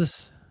 Who did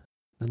the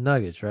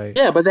Nuggets, right?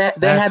 Yeah, but they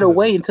That's had to who it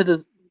wait was. until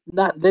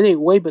they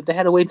didn't wait, but they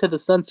had to wait until the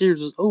Sun series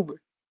was over,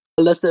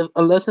 unless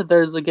if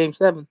there's a game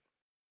 7.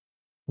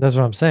 That's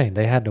what I'm saying.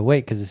 They had to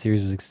wait because the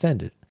series was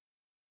extended.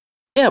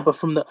 Yeah, but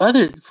from the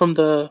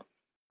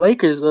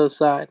Lakers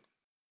side.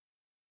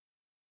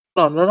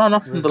 No,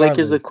 not from the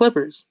Lakers, the Regardless.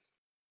 Clippers.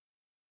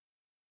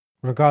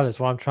 Regardless,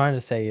 what I'm trying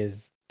to say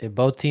is if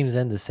both teams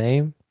end the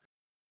same,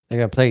 they're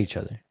gonna play each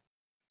other.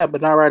 Yeah,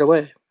 but not right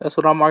away. That's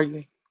what I'm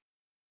arguing.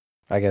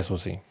 I guess we'll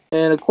see.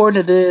 And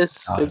according to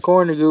this, Honestly.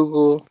 according to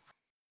Google,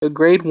 a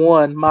grade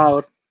 1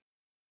 mild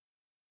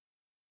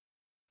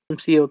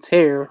MCL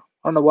tear.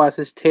 I don't know why it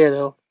says tear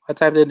though. I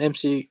typed in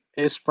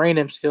it's sprained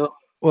MCL.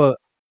 Well,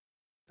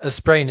 a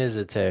sprain is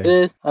a tear, It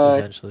is.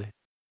 essentially.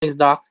 Thanks,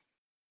 Doc.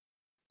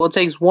 Well, it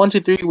takes 1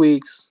 to 3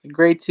 weeks.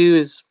 Grade 2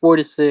 is 4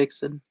 to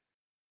 6, and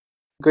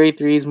grade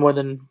 3 is more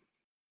than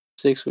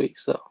 6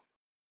 weeks. So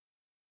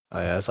Oh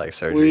yeah, that's like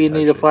surgery. we type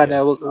need to shit, find yeah.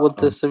 out what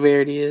the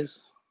severity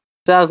is.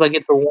 Sounds like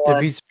it's a 1.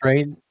 If he's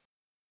sprained,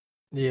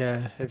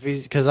 yeah. If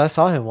he's because I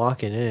saw him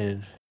walking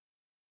in.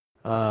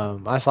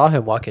 I saw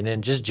him walking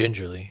in just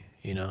gingerly.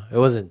 It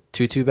wasn't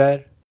too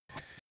bad.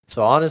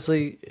 So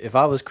honestly, if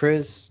I was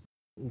Chris,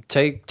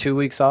 take 2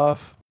 weeks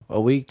off, a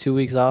week, 2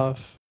 weeks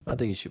off, I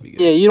think he should be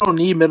good. Yeah, you don't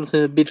need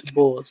Middleton to beat the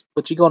Bulls,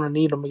 but you're gonna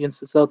need him against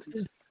the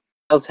Celtics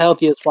as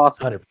healthy as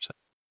possible. 100%.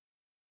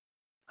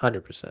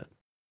 100%.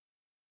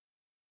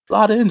 A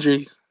lot of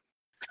injuries.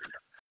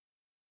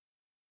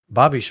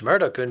 Bobby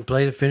Shmurda couldn't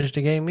play to finish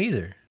the game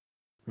either.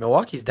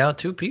 Milwaukee's down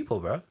 2 people,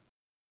 bro.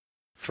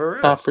 For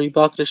real. Not free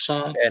bucket to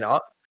shine.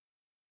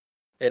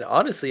 And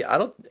honestly, I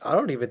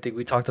don't even think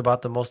we talked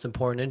about the most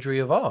important injury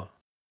of all.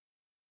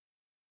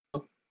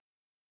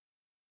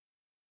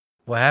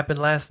 What happened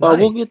last Oh, night?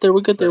 we'll get there.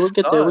 We'll get there. The We'll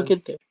get there. We'll Suns.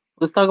 get there.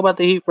 Let's talk about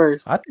the Heat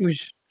first. I think we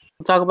should.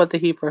 We'll talk about the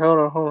Heat first. Hold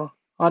on.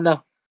 Oh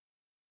no,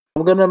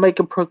 I'm gonna make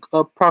a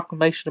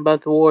proclamation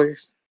about the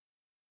Warriors.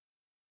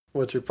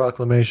 What's your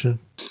proclamation?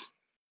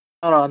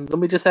 Hold on. Let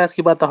me just ask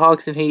you about the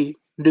Hawks and Heat.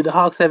 Do the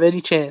Hawks have any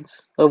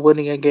chance of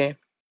winning a game?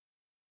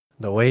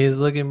 The way he's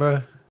looking,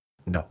 bro.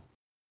 No.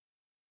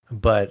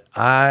 But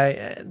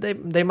they're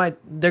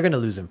gonna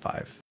lose in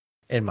 5,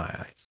 in my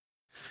eyes.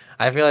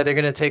 I feel like they're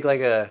gonna take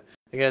like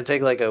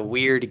a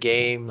weird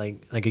game,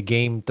 like a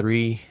game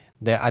 3.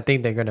 I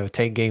think they're gonna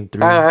take game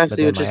 3. I but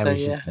see then what you're saying.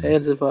 Miami's Yeah, just gonna-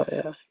 ends in 5.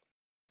 Yeah.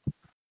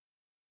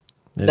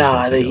 they're just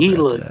gonna Nah, the take over Heat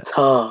after look that.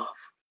 tough.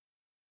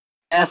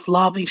 That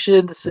flopping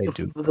shit They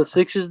do. the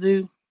Sixers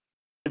do,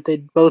 if they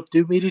both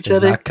do meet each It's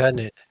other, not cutting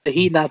it. the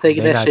Heat not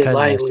taking They're that not shit cutting that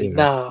lightly. shit,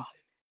 man. Nah.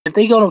 If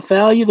they gonna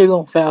foul you, they're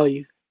gonna foul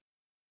you.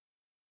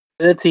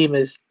 That team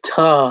is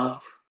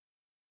tough.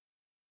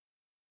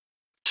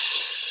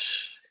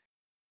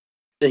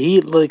 The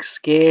Heat looks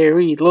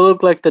scary. They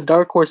look like the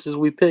dark horses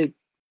we picked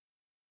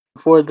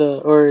during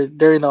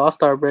the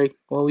All-Star break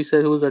when we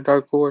said who was our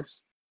dark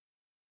horse.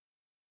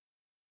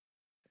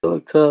 They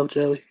look tough,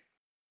 Joey.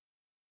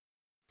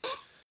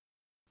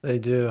 They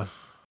do.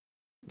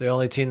 The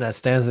only team that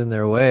stands in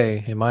their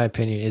way, in my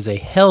opinion, is a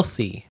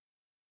healthy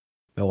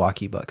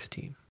Milwaukee Bucks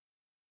team.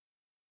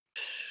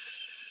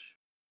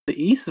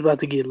 The East is about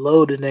to get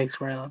loaded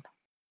next round.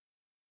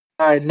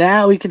 All right,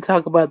 now we can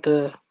talk about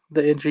the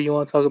injury you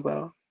want to talk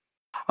about.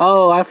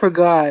 Oh, I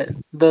forgot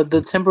the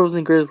Timberwolves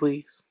and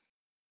Grizzlies.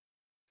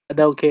 I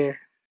don't care.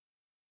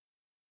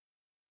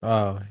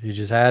 Oh, you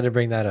just had to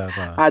bring that up,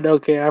 huh? I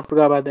don't care. I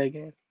forgot about that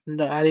game.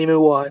 No, I didn't even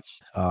watch.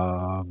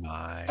 Oh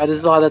my! I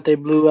just saw that they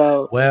blew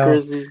out Well,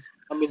 Grizzlies.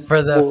 I mean,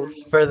 for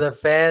Wolves. the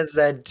fans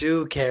that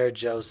do care,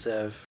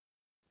 Joseph,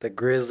 the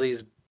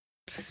Grizzlies,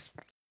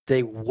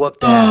 they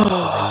whooped ass. And they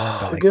won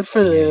by like Good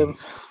for 28. them.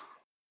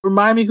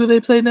 Remind me who they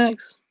play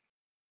next.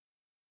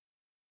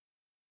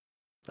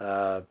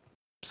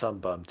 Some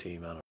bum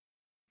team. I don't know.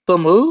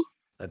 Some who?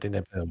 I think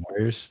they play the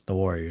Warriors. The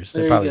Warriors.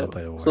 There They you probably go. don't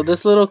play the Warriors. So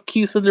this little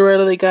cute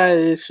Cinderella they got,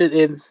 it shit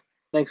ends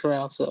next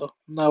round. So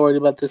I'm not worried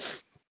about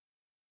this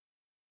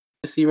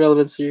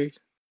irrelevant series.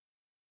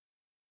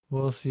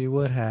 We'll see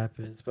what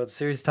happens. But the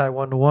series tied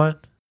 1-1.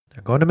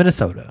 They're going to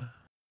Minnesota.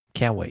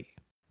 Can't wait.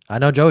 I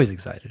know Joey's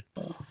excited.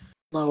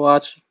 Not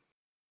watching.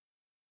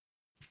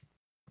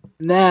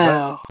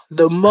 Now,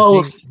 the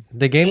most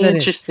The game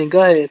interesting.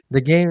 Go ahead.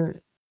 the game.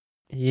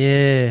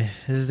 Yeah,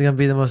 this is gonna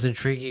be the most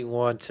intriguing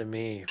one to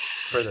me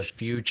for the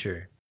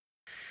future.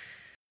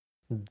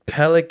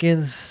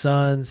 Pelicans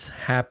Suns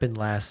happened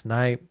last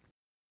night.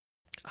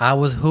 I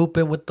was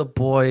hooping with the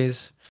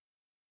boys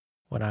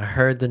when I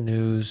heard the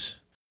news.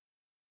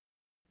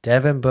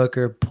 Devin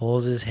Booker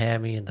pulls his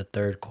hammy in the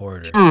third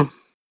quarter.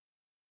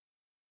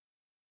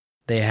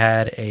 They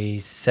had a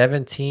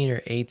 17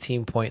 or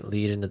 18 point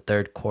lead in the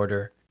third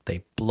quarter.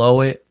 They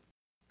blow it.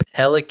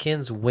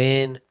 Pelicans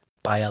win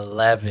by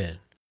 11.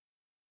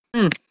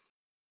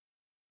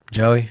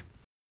 Joey,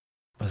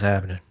 what's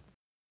happening?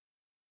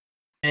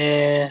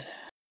 Man,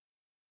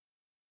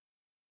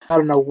 I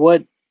don't know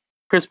what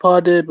Chris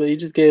Paul did, but he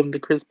just gave him the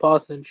Chris Paul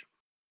syndrome.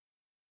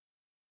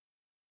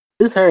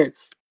 This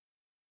hurts.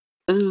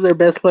 This is their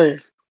best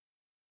player.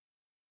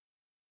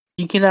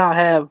 You cannot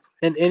have,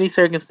 in any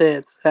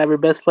circumstance, have your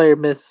best player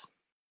miss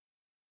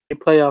a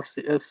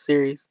playoff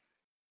series,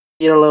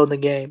 let alone the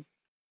game.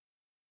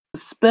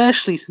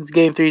 Especially since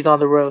Game 3 is on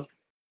the road.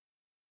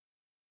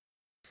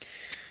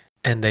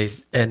 And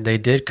they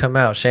did come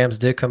out. Shams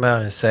did come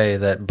out and say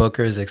that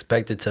Booker is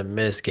expected to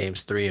miss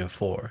games 3 and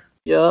 4.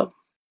 Yup.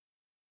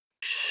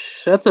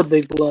 That's a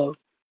big blow.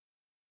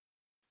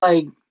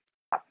 Like,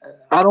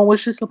 I don't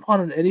wish this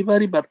upon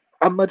anybody, but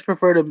I much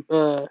prefer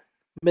to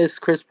miss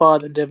Chris Paul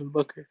than Devin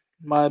Booker,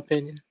 in my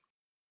opinion.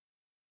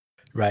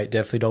 Right,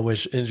 definitely don't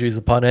wish injuries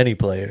upon any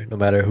player, no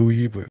matter who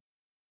you were.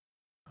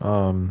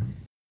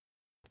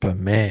 But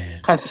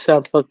man, Kind of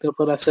sounds fucked up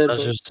what I said,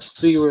 Suns but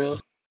just, be real.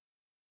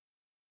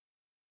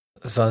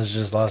 the Suns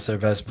just lost their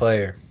best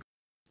player,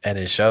 and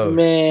it showed.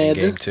 Man, in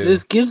game this 2.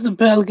 this gives the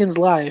Pelicans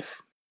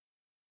life.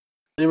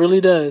 It really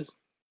does.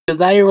 Because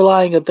now you're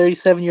relying on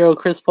 37-year-old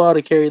Chris Paul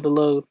to carry the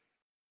load.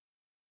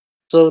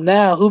 So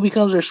now, who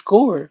becomes their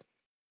scorer?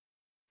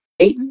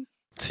 Ayton?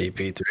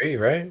 CP3,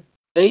 right?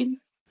 Ayton?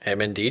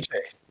 Him and DJ.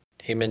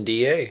 Him and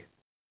DA.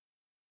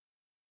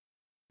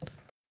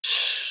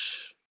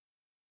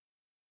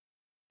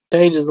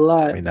 Changes a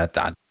lot. I mean that's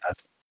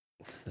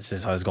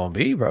just how it's gonna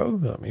be,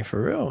 bro. I mean,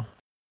 for real.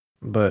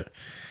 But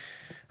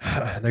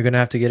they're gonna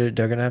have to get it.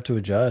 They're gonna have to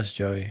adjust,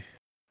 Joey.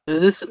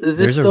 Is this There's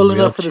a still real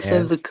enough for the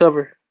Suns to chance.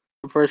 cover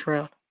the first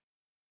round?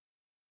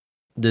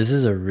 There's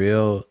a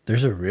real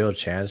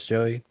chance,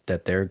 Joey,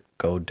 that they're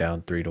go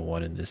down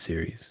 3-1 in this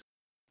series.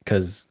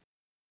 Because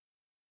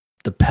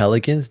the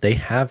Pelicans, they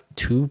have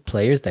two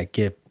players that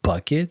get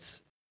buckets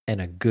and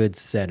a good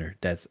center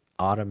that's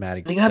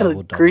automatic They got a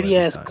double double gritty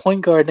every ass time.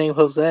 point guard named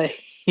Jose.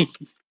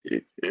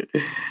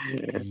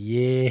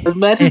 Yeah. as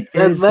much Shout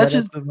out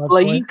as to my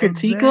like boy you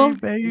critique Jose,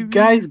 him, the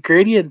guy's baby.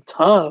 gritty and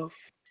tough.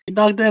 He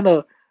knocked down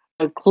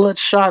a clutch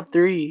shot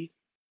three.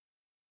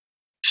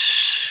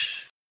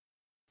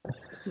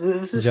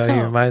 This is Joey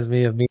tough. reminds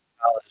me of me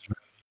in college, bro.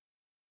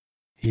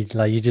 He's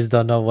like you just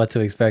don't know what to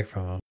expect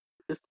from him.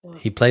 It's tough.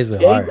 He plays with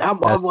Game, heart.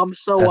 I'm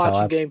so That's how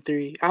watching I Game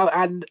 3.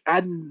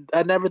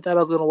 I never thought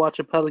I was gonna watch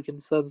a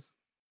Pelicans Suns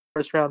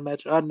first round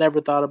match. I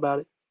never thought about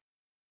it.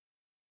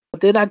 But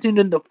then I tuned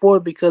in the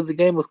fourth because the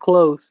game was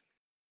close,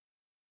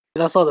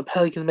 and I saw the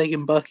Pelicans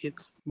making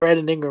buckets.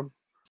 Brandon Ingram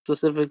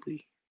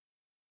specifically.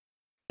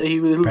 He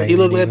Brandon looked like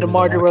Ingram is a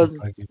DeMar walking DeRozan.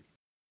 bucket.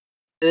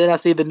 And then I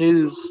see the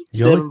news.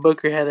 The only Devin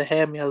Booker had a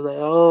hammy. I was like,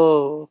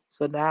 oh,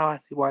 so now I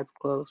see why it's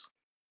close.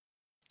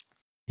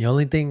 the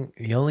only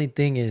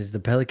thing is the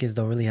Pelicans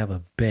don't really have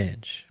a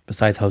bench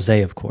besides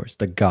Jose, of course,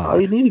 the Oh,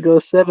 you god. need to go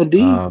 7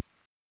 deep. No,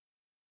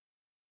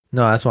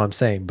 that's what I'm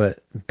saying.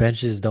 But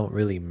benches don't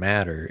really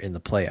matter in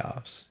the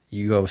playoffs.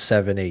 You go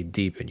 7, 8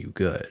 deep and you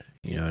good.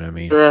 You know what I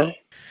mean? Right.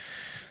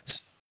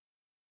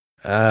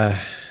 Uh,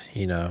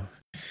 you know,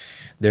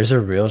 there's a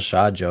real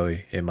shot,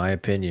 Joey, in my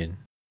opinion,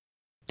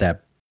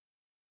 that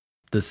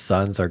the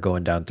Suns are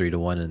going down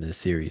 3-1 in this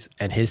series,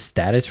 and his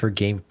status for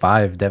Game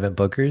 5, Devin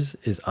Booker's,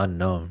 is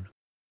unknown.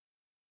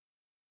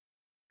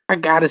 I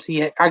gotta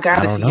see it. I I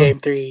gotta don't see know. Game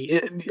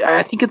 3.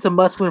 I think it's a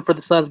must-win for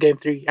the Suns. Game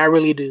 3. I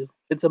really do.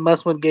 It's a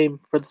must-win game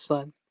for the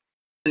Suns.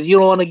 'Cause you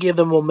don't want to give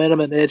them momentum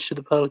and edge to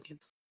the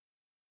Pelicans.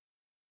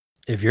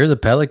 If you're the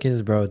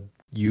Pelicans, bro,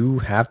 you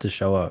have to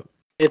show up.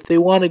 If they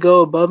want to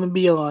go above and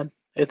beyond,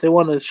 if they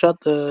want to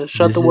shut the This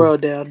is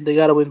world down, they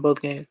gotta win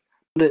both games.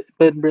 But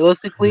this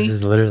realistically,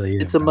 is literally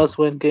it's it, a bro.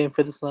 must-win game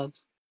for the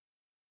Suns.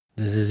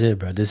 This is it,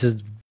 bro. This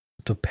is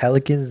the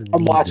Pelicans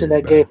I'm need watching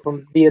this, that game bro. from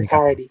the They got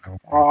entirety.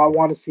 I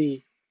want to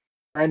see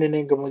Brandon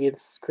Ingram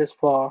against Chris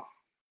Paul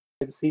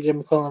and CJ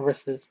McCollum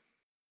versus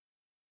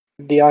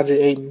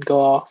DeAndre Ayton go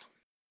off.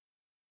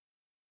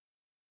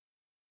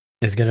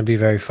 It's gonna be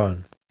very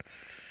fun.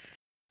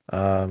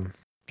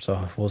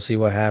 So we'll see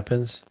what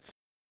happens.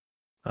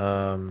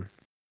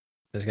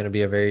 It's gonna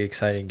be a very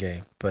exciting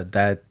game, but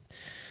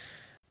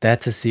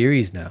that's a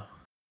series now.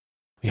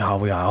 We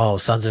are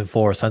Suns in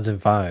 4, Suns in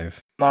 5,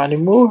 Not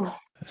anymore.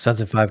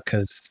 Suns in 5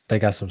 because they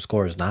got some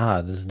scores.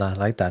 Nah, this is not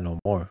like that no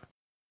more.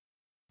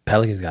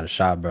 Pelicans got a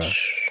shot, bro.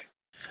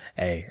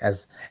 Hey,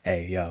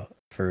 yo,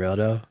 for real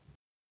though,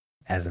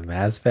 as a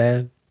Mavs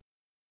fan,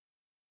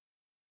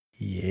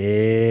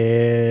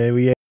 yeah,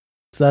 we ain't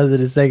Suns in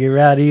the second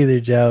round either,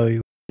 Joey.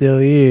 We still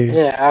here.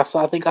 Yeah,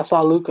 I think I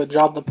saw Luca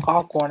drop the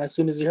popcorn as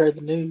soon as he heard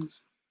the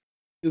news.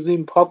 He was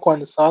eating popcorn on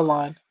the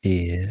sideline.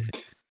 Yeah.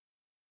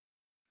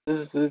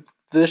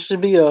 There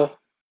should be a.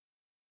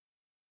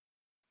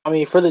 I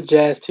mean, for the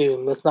Jazz too.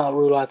 Let's not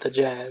rule out the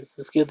Jazz.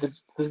 This gives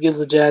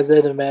the Jazz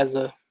and the Mavs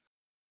a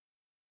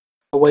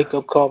wake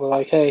up call. But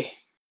like, hey,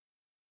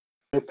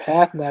 their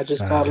path now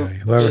just Joey,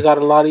 got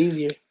a lot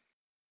easier.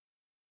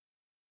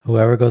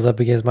 whoever goes up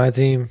against my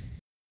team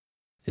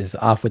is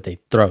off with their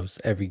throats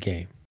every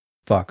game.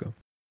 Fuck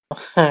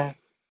them.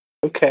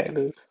 Okay,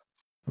 let's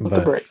put the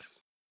But brakes.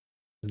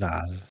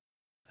 nah,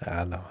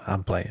 I know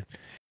I'm playing.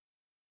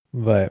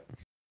 But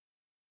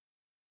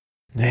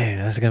man,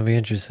 that's gonna be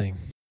interesting.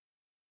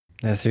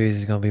 That series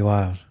is gonna be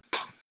wild.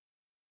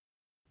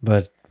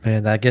 But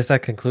man, I guess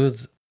that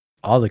concludes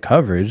all the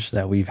coverage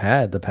that we've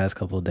had the past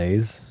couple of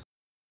days.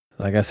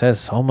 Like I said,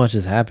 so much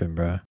has happened,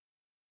 bro.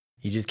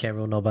 You just can't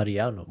rule nobody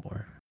out no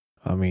more.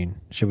 I mean,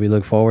 should we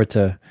look forward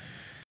to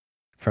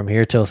from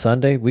here till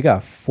Sunday? We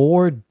got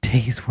 4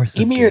 days worth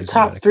Give of me your games we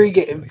top gotta 3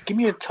 cover, games. Joey. Give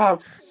me your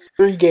top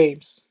 3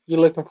 games you're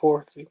looking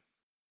forward to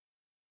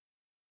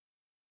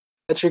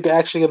that you're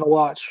actually gonna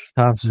watch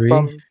Top 3.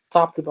 from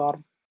top to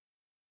bottom.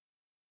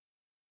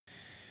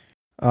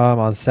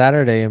 On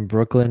Saturday in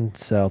Brooklyn,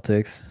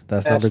 Celtics.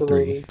 That's number 3.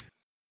 Absolutely.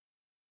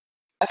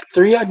 That's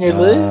 3 on your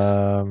list.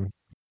 Um, All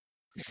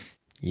right,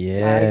 go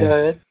yeah.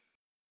 ahead.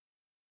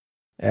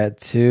 At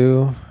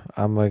 2,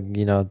 I'm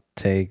gonna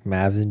take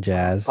Mavs and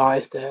Jazz.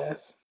 Biased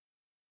ass.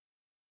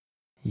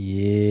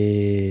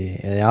 Yeah,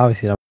 and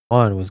obviously number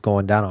 1 was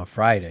going down on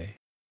Friday.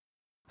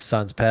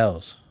 Suns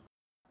Pels,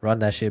 run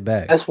that shit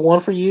back. That's 1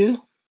 for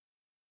you.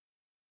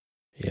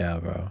 Yeah,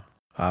 bro.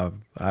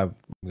 I'm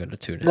gonna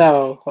tune in.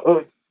 No,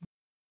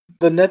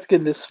 the Nets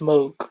getting the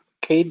smoke.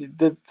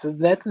 The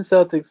Nets and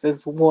Celtics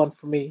is 1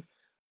 for me.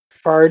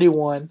 Priority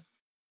 1.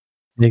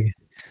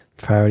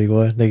 Priority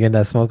 1. They getting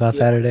that smoke on Yeah.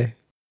 Saturday.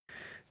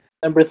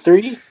 Number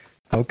 3.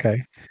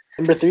 Okay.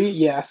 Number 3.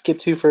 Yeah, I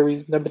skipped 2 for a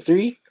reason. Number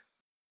 3.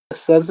 The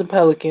Suns and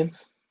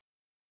Pelicans.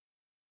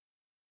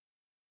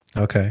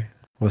 Okay.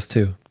 What's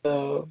 2?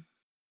 The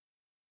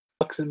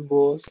Bucks and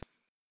Bulls.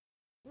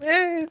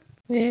 Yeah,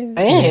 Yeah.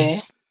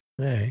 And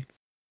All right.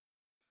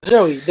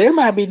 Joey, there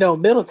might be no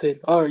Middleton,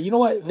 or you know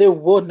what? There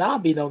will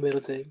not be no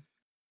Middleton.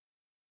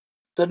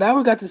 So now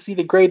we got to see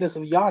the greatness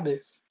of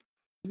Giannis.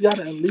 He's got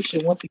to unleash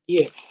it once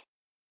again.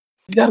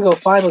 He's got to go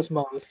finals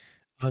mode.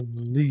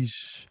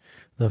 Unleash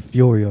the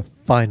fury of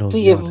finals,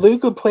 See, if Giannis.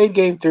 Luka played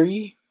Game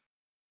 3,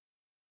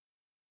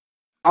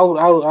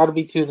 I'd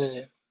be tuning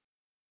in.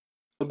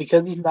 But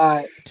because he's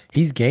not,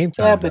 He's game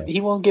yeah, time but though.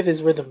 he won't get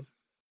his rhythm.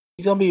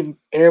 He's gonna be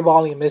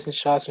airballing and missing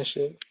shots and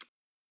shit.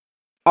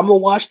 I'm gonna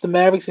watch the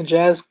Mavericks and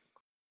Jazz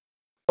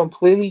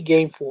completely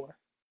Game 4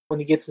 when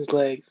he gets his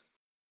legs.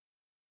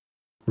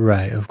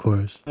 Right, of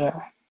course. Yeah,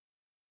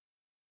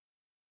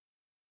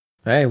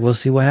 All right, we'll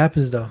see what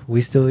happens though.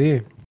 We still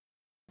here.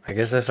 I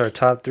guess that's our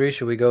top 3.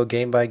 Should we go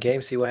game by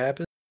game, see what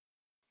happens?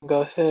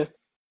 go ahead.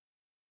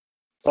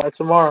 Start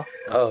tomorrow.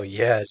 Oh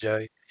yeah,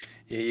 Joey.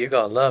 You're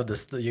gonna love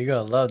this. You're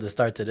gonna love the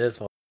start to this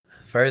one.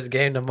 First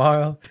game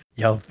tomorrow.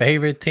 Your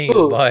favorite teams,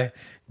 Ooh. boy.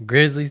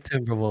 Grizzlies,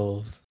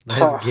 Timberwolves.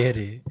 Let's get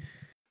it.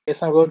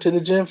 Guess I'm going to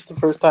the gym for the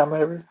first time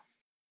ever.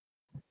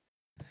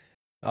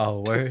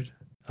 Oh, word.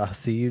 I'll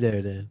see you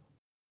there then.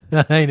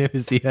 I ain't never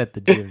see you at the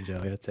gym,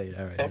 Joey. I'll tell you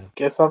that right now.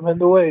 Guess I'm in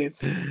the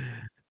weights.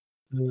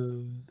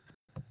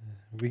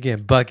 We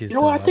getting buckets. You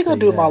know what? I though, think I'll I'll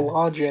tell you do my that.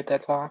 laundry at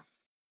that time.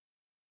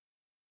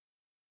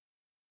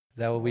 Is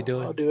that what we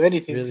doing? I'll do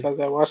anything Really? besides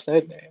I watch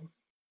that game.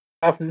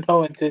 I have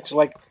no intention.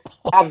 Like,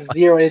 I have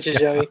 0 inches,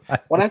 Joey.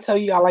 When I tell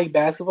you I like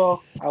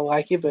basketball, I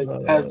like it, but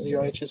I have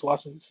 0 inches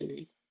watching the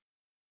series.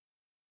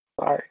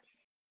 Sorry.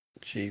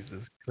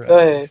 Jesus Go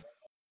ahead. Christ.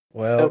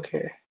 Well, Don't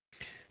care.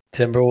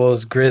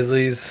 Timberwolves,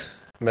 Grizzlies.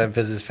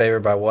 Memphis is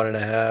favored by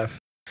 1.5.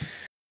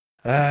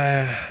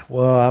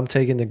 Well, I'm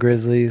taking the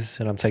Grizzlies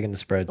and I'm taking the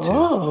spread too.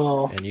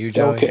 Oh, And you,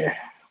 don't Joey? care.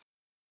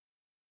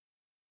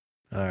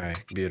 All right,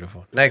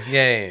 beautiful. Next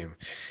game,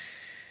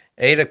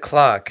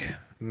 8:00.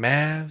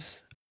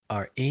 Mavs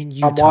are in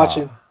Utah I'm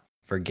watching.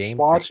 for game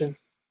 3. Watching.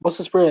 What's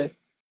the spread?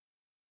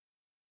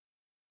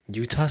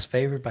 Utah's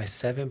favored by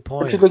 7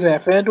 points. What you looking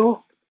at,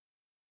 FanDuel?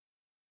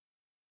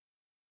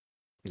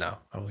 No,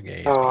 I'm looking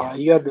at ESPN.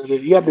 You gotta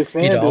do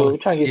FanDuel. only- We're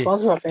trying to get you-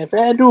 sponsored by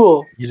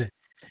FanDuel. You,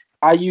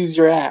 I use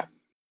your app.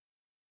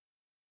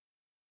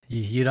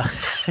 you don't.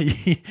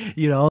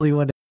 You're the only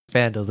one that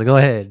FanDuel. So go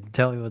ahead,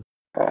 tell me what.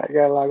 I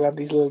gotta log on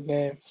these little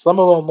games. Some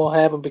of them won't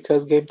happen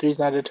because Game 3 is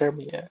not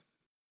determined yet.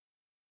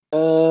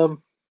 The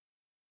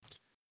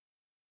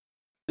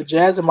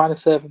Jazz are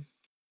 -7.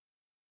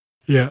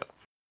 Yeah.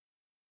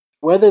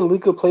 Whether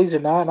Luka plays or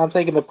not, I'm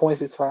taking the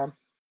points this time.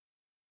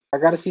 I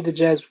gotta see the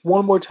Jazz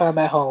one more time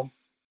at home.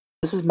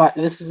 This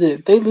is it.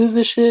 If they lose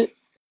this shit,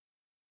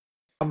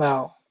 I'm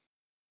out.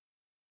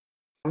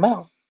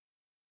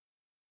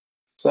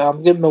 So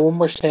I'm giving them one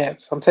more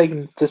chance. I'm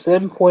taking the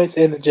 7 points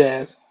and the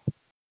Jazz.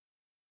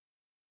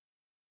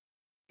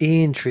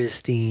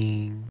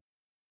 Interesting.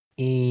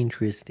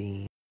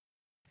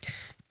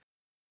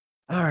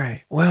 All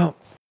right. Well,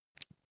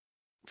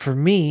 for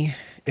me,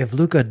 if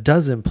Luka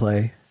doesn't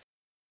play,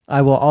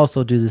 I will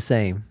also do the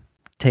same.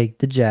 Take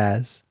the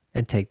Jazz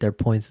and take their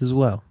points as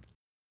well.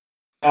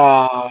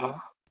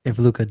 If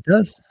Luka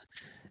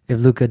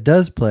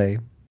does play,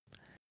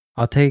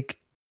 I'll take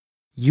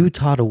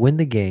Utah to win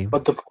the game,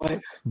 But the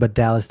points. but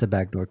Dallas to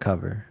backdoor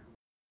cover.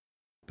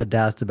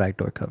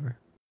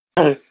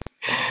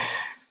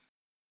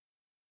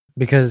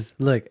 Because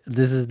look,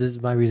 this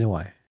is my reason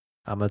why.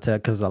 I'm gonna tell,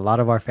 because a lot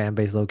of our fan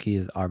base low key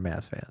is our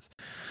Mavs fans.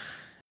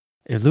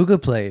 If Luka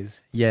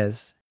plays,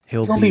 yes,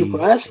 he'll It's gonna be be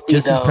rusty,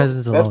 just his though.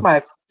 presence That's alone. my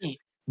opinion.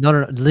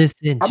 No.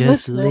 Listen, I'm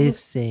just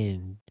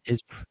listening.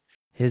 listen.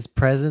 His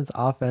presence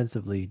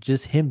offensively,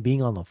 just him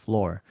being on the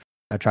floor,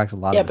 attracts a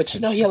lot Yeah, of but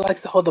attention. he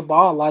likes to hold the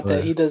ball a lot. So-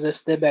 That he does a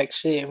step back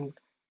shit. And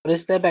when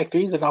his step back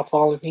threes are not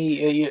falling,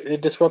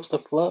 it disrupts the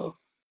flow.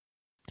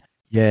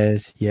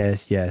 Yes.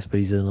 But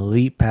he's an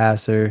elite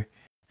passer,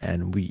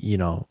 and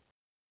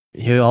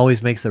he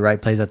always makes the right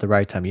plays at the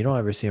right time. You don't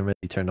ever see him really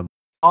turn the.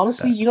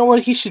 Honestly, that. you know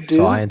what he should do?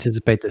 So I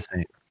anticipate the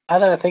same. Now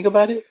that I think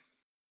about it,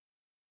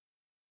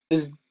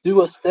 is do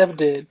what Steph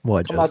did.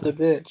 What, Come out the Joseph?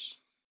 bench,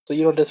 so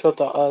you don't disrupt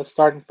the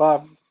starting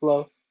 5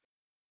 flow.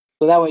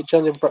 So that way,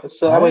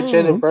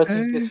 Jalen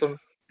Brunson gets some.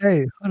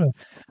 Hey, hold on.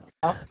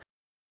 Huh?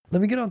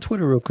 Let me get on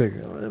Twitter real quick.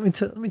 Let me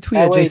tweet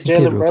That at way, Jason Kidd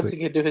Jalen real Brunson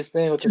quick. can do his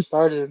thing with the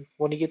starters and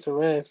when he gets a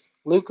rest.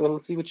 Luka,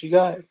 let's see what you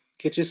got.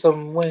 Get you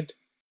some wind.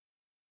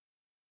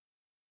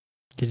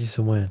 Get you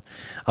some win.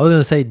 I was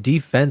gonna say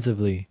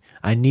defensively,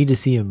 I need to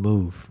see him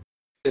move.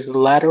 His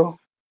lateral.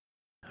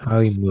 How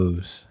he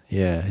moves.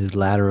 Yeah, his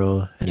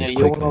lateral and Yeah, his you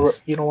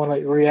quickness. don't want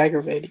to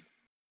re-aggravate him.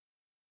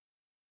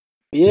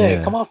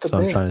 Yeah, come off the so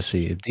I'm bench. trying to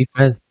see.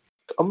 If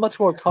I'm much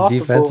more comfortable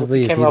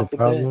defensively, if he if came he's a off the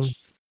problem, bench.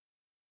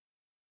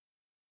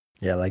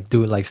 yeah,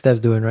 like Steph's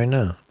doing right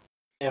now.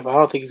 Yeah, but I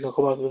don't think he's gonna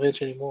come off the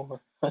bench anymore.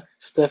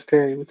 Steph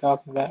Curry, we're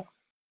talking about.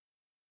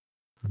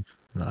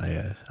 No,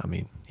 yeah. I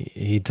mean,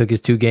 he took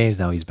his 2 games.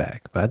 Now he's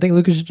back. But I think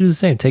Lucas should do the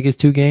same. Take his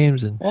 2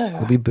 games, and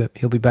Yeah,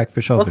 he'll be back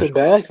for sure. nothing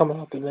bad coming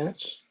off the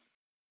bench.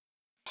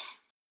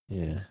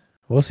 Yeah,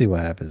 we'll see what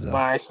happens though. All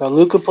right, so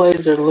Luka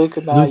plays or Luka?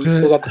 Nah, you Luka-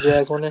 still got the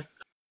Jazz winning.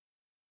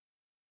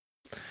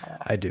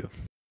 I do.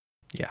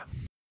 Yeah.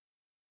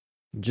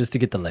 Just to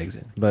get the legs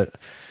in. But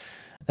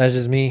that's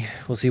just me.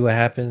 We'll see what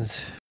happens.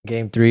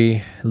 Game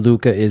 3,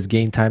 Luca is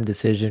game time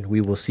decision.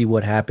 We will see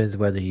what happens,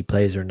 whether he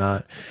plays or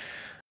not.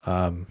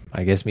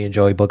 I guess me and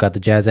Joey both got the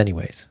Jazz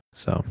anyways.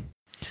 So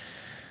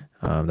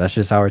that's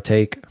just our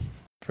take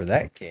for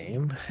that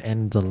game.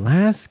 And the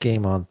last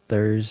game on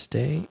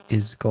Thursday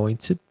is going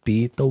to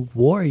be the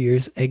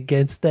Warriors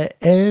against the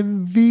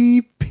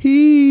MVP.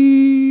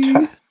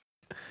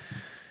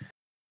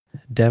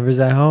 Denver's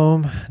at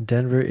home.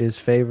 Denver is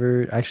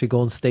favored. Actually,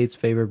 Golden State's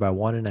favored by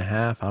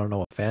 1.5. I don't know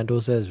what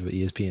FanDuel says, but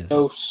ESPN says.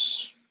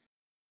 Dose.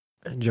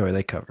 Enjoy,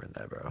 they covering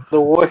that, bro.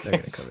 The Warriors. They're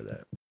gonna cover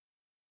that.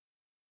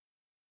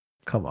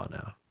 Come on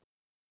now.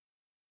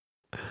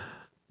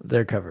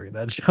 They're covering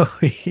that,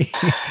 Joey.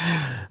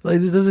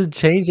 Like, it doesn't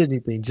change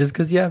anything. Just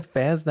because you have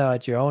fans now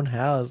at your own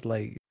house,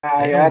 like,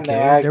 they don't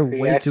care. They're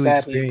way too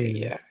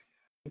experienced. Yeah,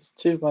 it's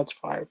too much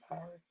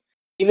firepower.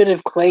 Even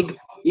if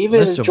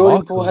Unless if Jamal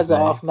Jordan Poole comes has an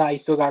back. off night, you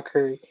still got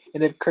Curry.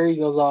 And if Curry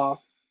goes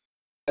off,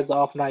 has an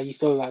off night, you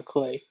still got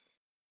Clay.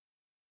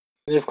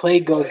 And if Clay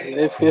goes,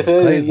 if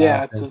Clay's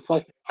yeah, off, it's a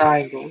fucking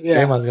triangle.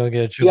 Yeah, Draymond's gonna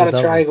get a you got triple a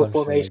double, triangle some shit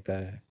formation. like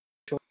that.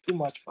 Too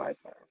much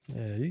firepower.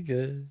 Yeah, you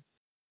good.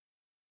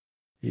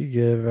 You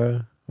good,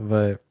 bro.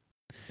 But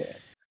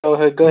Go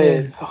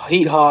ahead. Yeah.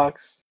 Heat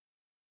Hawks.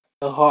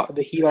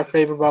 The Heat are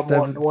favored by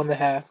Steph-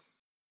 1.5.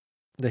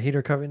 the Heat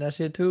are covering that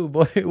shit too,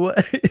 boy.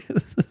 What?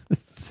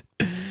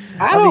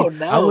 I don't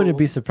know. I wouldn't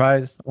be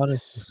surprised,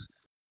 honestly.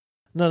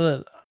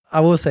 No. I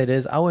will say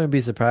this: I wouldn't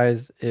be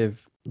surprised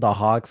if the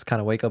Hawks kind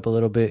of wake up a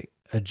little bit,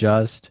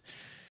 adjust,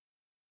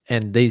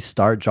 and they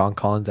start John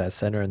Collins at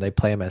center, and they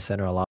play him at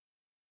center a lot,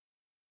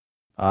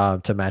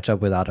 to match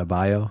up with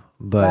Adebayo.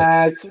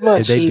 But too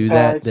much if they Heat do power,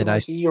 that, too then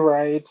much. You're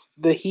right. It's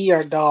the Heat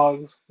are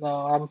dogs. No,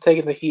 I'm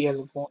taking the Heat as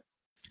a point.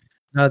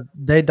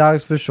 they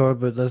dogs for sure.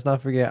 But let's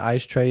not forget,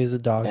 Ice Tray is a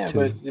dog Yeah, too.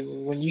 but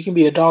when you can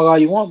be a dog all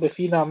you want, but if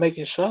you're not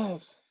making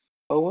shots,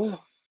 oh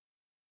well.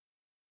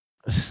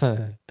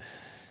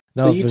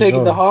 No, So you for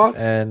taking the sure. Hawks?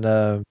 And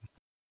I'm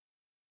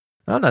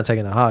not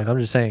taking the Hawks. I'm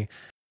just saying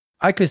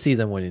I could see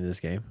them winning this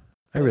game.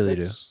 I really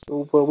do.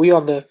 But we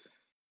on the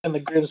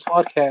Grims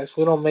podcast,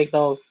 we don't make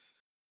no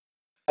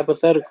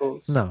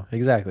hypotheticals. No,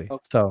 exactly.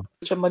 Okay. So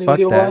Put your money fuck where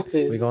your that. mouth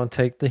is. We're gonna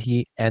take the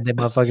Heat and the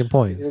motherfucking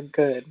points. You're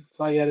good. That's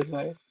all you gotta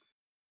say.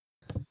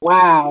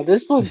 Wow,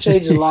 this one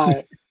changed a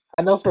lot.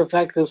 I know for a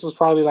fact this was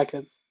probably like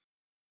a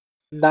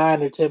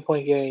 9 or 10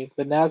 point game,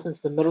 but now since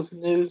the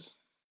Middleton news,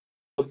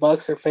 the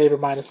Bucks are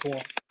favored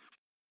 -1.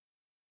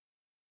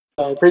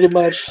 So pretty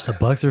much, The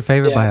Bucks are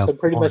favored by a so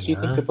pretty much point, you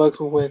think huh? the Bucks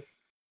will win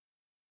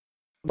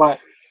by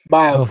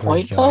a Go first,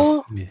 point Joey.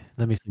 though?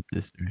 Let me see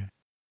this through.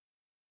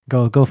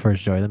 Go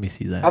first, Joey. Let me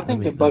see that. I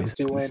think the Bucks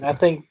do win. I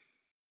think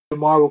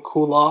DeMar will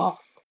cool off.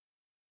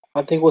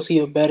 I think we'll see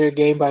a better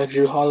game by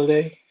Drew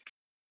Holiday,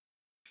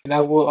 and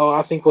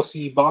I think we'll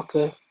see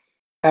Ibaka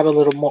have a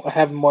little more,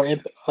 have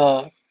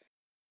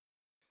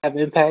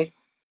impact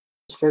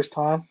his first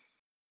time.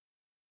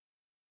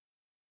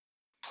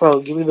 So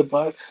give me the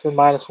Bucks and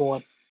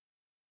 -1.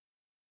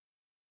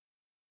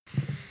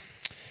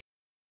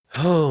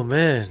 Oh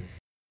man,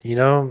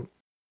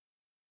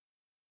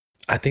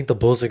 I think the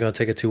Bulls are gonna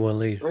take a 2-1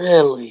 lead.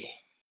 Really?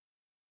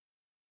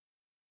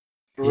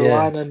 Yeah,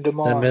 Relying on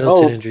DeMar.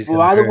 Middleton injury's gonna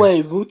by the hurt.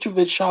 way,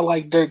 Vucevic shot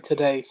like Dirk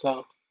today,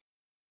 so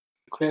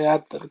clear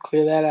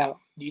that out.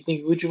 Do you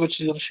think Vucevic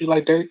is gonna shoot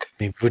like Dirk?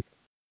 I mean,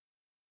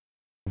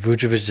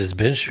 Vucevic has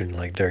been shooting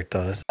like Dirk,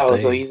 though. That's the Oh,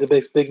 so thing. he's the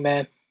best big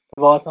man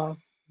of all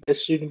time,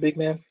 best shooting big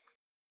man.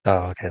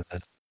 Oh, okay.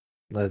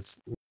 Let's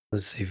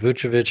see.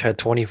 Vucevic had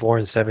 24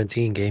 and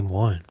 17 game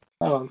 1.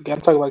 Oh, gotta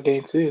talk about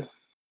game 2.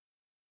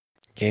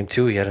 Game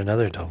 2, he had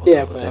another double.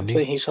 Yeah, but I'm didn't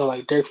saying he shot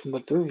like Dirk from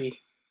the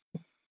 3.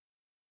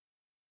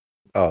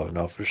 Oh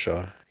no, for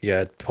sure. He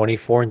had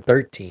 24 and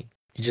 13.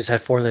 He just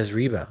had 4 less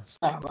rebounds.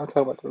 No, I'm not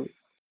talking about 3.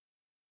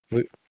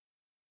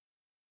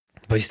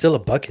 But he's still a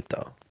bucket,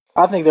 though.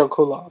 I think they'll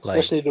cool off, Like-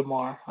 especially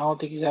DeMar. I don't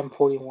think he's having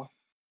 41.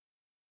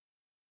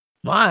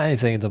 Well, I ain't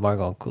saying DeMar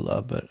gonna cool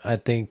up, but I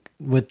think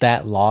with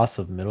that loss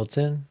of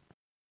Middleton,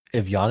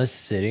 if Giannis is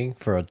sitting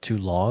for too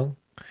long,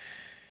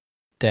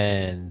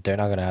 then they're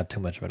not gonna have too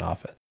much of an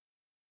offense.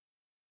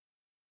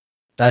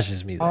 That's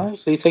just me, though. All right,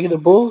 so you taking the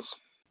Bulls?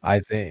 I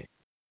think.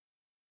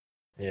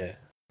 Yeah,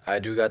 I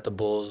do got the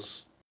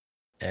Bulls,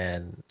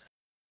 and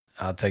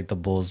I'll take the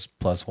Bulls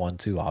 +1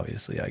 too.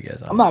 Obviously, I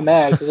guess. I'm not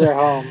mad because they're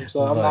home,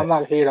 so But- I'm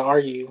not here to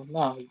argue.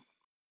 No.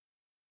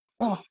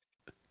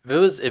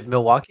 If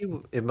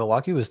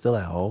Milwaukee was still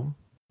at home,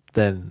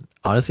 then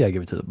honestly I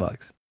give it to the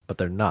Bucks. But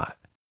they're not.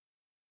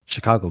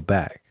 Chicago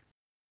back.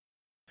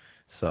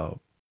 So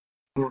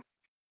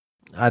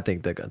I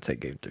think they're gonna take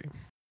game 3.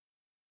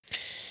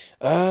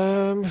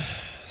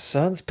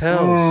 Suns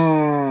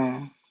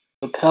Pels.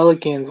 The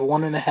Pelicans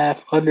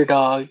 1.5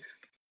 underdogs.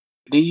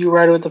 Do you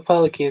ride with the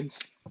Pelicans?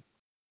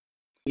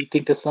 You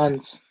think the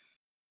Suns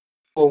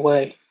pull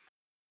away?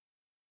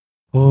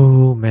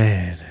 Oh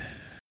man.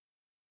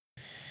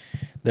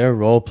 Their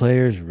role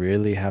players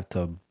really have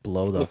to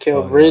blow the Mikal fuck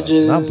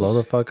up. Not blow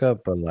the Bridges, fuck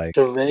up, but like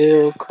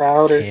JaVale,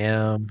 Crowder.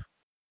 Cam,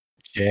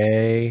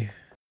 Jay.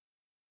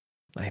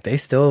 Like they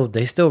still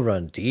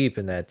run deep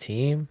in that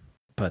team.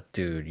 But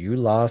dude, you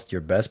lost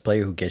your best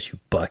player who gets you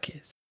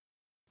buckets.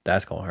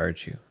 That's gonna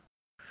hurt you.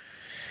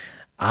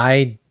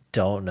 I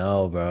don't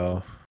know,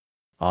 bro.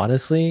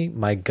 Honestly,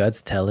 my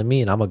gut's telling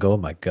me, and I'm gonna go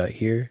with my gut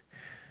here,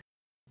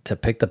 to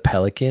pick the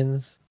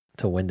Pelicans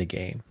to win the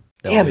game.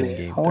 They'll Damn win it!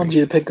 game I wanted 3.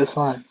 you to pick the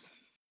Suns.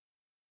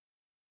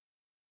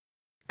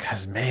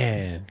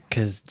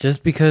 Cause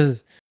just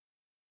because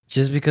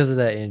of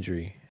that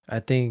injury, I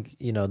think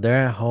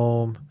they're at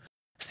home.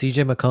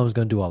 CJ McCollum's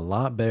gonna do a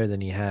lot better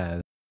than he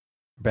has.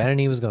 Brandon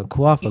E was gonna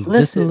cool off just a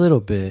Listen, little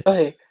bit.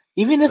 okay.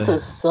 Even if but-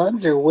 the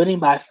Suns are winning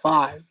by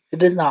 5, it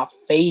does not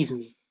phase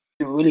me.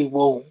 It really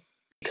won't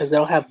because they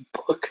don't have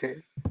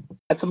Booker.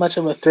 That's how much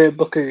of a threat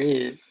Booker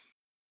is.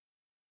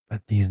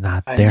 But he's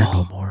not I there know.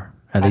 no more.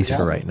 At I least for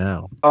know. right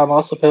now. I'm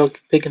also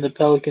picking the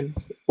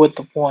Pelicans with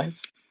the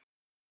points.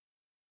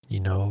 You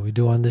know what we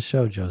do on this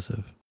show,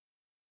 Joseph?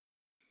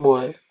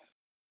 What?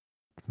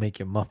 Make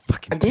your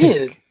motherfucking I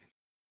did. pick.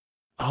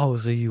 Oh,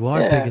 so you are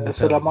Yeah, picking the that's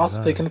what I'm Pelicans,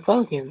 also picking the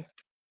Pelicans.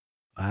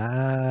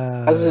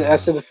 Wow. I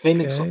said the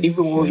Phoenix. Okay,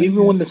 Even okay.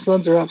 when the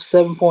Suns are up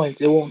 7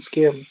 points, it won't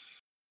scare me.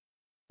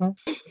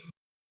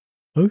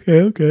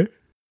 Okay.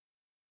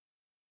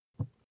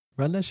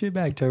 Run that shit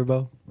back,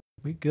 Turbo.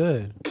 We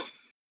good.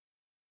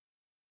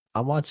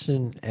 I'm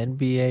watching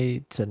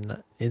NBA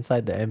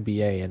inside the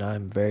NBA, and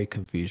I'm very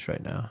confused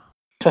right now.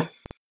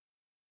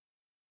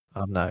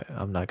 I'm not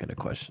gonna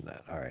question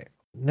that. All right.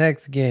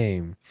 Next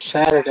game.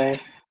 Saturday.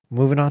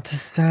 Moving on to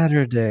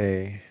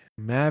Saturday.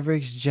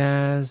 Mavericks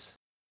Jazz.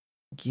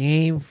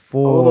 Game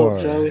 4. Hold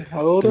up, Joey.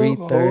 Hold up.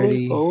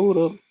 3:30. Hold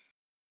up.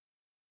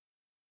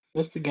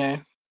 Missed the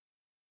game.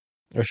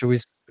 Or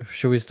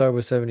should we start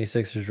with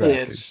 76ers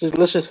Yeah, Raptors?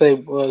 let's just say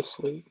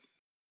sweep.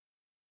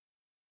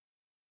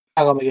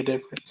 Not gonna make a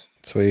difference.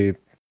 Sweep.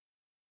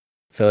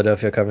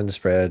 Philadelphia covering the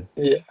spread.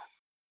 Yeah.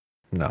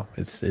 No,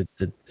 it's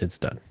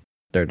done.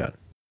 They're done.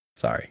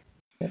 Sorry.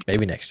 Yeah.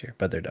 Maybe next year,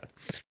 but they're done.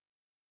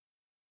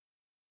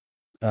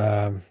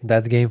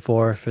 That's game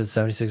 4 for the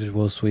 76ers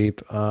will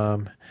sweep.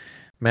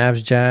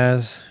 Mavs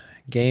Jazz,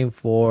 game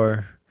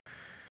 4.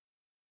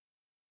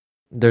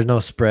 There's no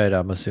spread,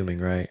 I'm assuming,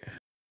 right?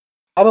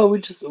 How about we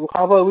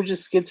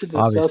just skip to the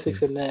Obviously.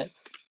 Celtics and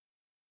Nets?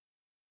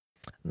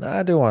 No,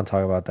 I do want to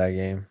talk about that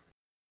game.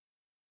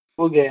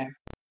 What game?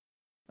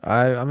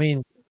 I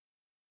mean,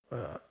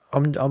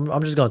 I'm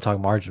just gonna talk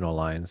marginal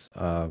lines.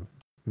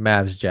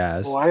 Mavs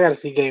Jazz. Well, I gotta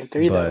see game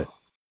 3 but- though.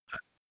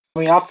 I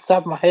mean, off the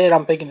top of my head,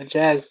 I'm picking the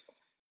Jazz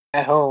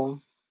at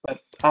home,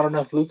 but I don't know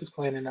if Luke is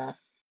playing or not.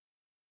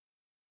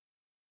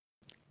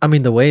 I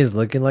mean, the way it's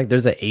looking like,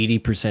 there's an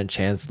 80%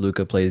 chance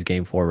Luka plays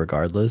game 4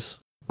 regardless.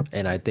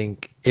 And I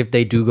think if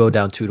they do go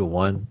down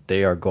 2-1,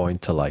 they are going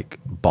to like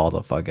ball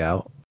the fuck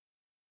out.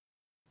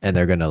 And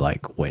they're gonna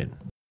like win.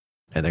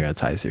 And they're gonna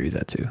tie the series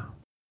at 2.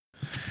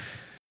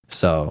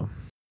 So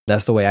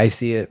that's the way I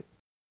see it.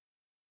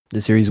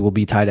 The series will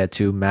be tied at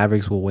 2.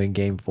 Mavericks will win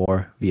game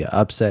 4 via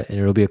upset, and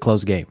it'll be a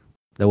close game.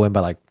 They'll win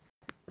by like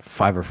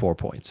 5 or 4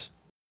 points.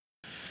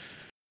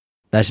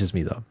 That's just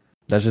me though.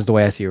 That's just the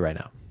way I see it right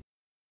now.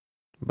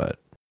 But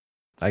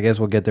I guess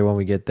we'll get there when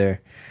we get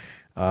there.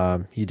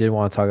 You did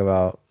want to talk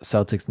about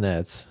Celtics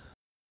Nets.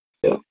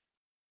 Yep.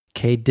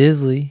 K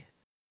Disley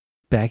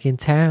back in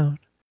town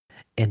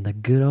in the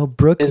good old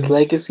Brooklyn. His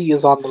legacy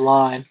is on the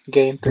line.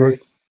 Game 3.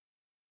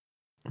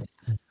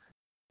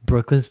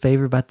 Brooklyn's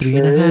favored by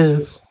 3.5. Sure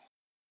is.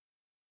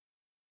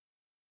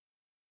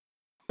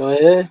 Go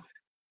ahead.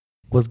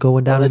 What's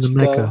going I'll down in let the you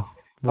Mecca? go.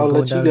 What's I'll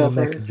going let you down go in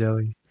the Mecca, first.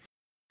 Joey?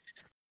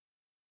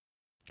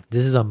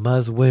 This is a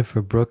must win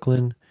for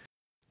Brooklyn.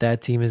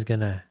 That team is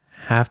gonna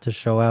have to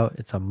show out.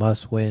 It's a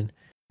must win.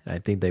 And I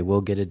think they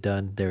will get it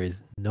done. There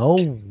is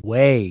no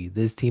way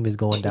this team is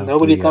going down.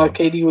 Nobody 3-0. thought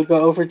KD would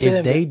go over 10.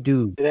 If they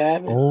do, It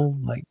happened. oh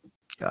my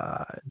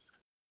god.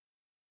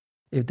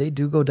 If they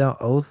do go down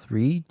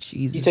 0-3,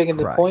 Jesus You taking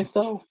Christ. the points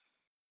though?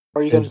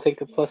 Or are you going to There's- take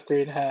the plus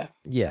 3.5?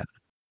 Yeah.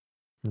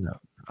 No.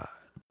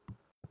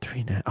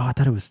 3.5. Oh, I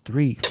thought it was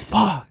 3.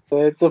 Fuck.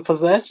 So it's a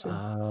possession. 2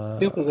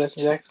 Uh,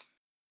 possessions, actually.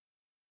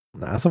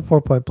 Nah, it's a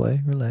 4-point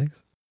play.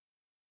 Relax.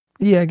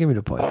 Yeah, give me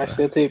the point. Alright,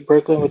 so let's take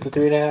Brooklyn with the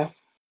 3.5.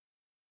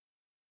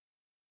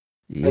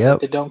 Yep.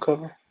 They don't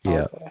cover?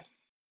 Yep. Okay.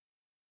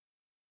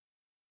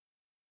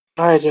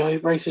 Alright, Joey,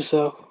 brace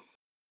yourself.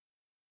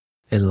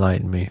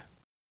 Enlighten me.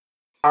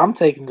 I'm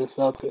taking the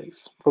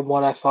Celtics from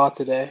what I saw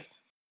today.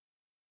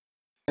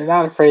 They're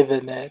not afraid of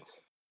the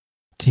Nets.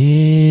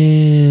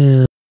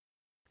 Damn.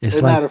 It's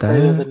They're like not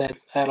afraid of the that.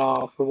 Nets at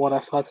all from what I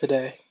saw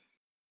today.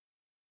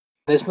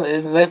 Let's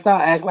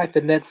not act like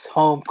the Nets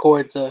home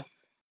court's a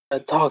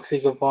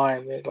toxic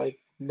environment. Like,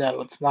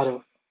 no, it's not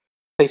a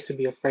place to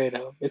be afraid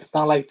of. It's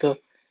not like the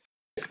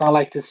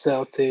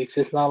Celtics.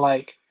 It's not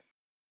like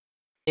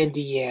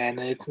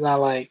Indiana. It's not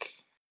like,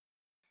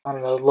 I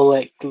don't know,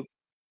 like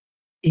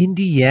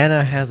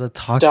Indiana has a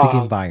toxic Dog.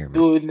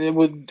 environment.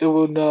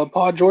 when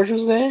Paul George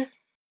was there.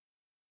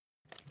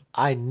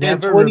 I In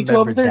never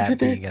 2012 remembered that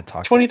being a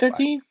talk show.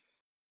 2013?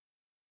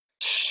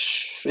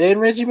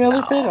 And Reggie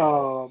Miller Pit?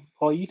 No.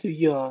 Oh, you too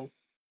young.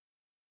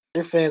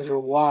 Their fans were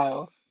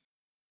wild.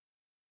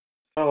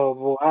 Oh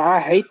boy, I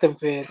hate them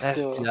fans That's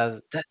still.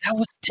 that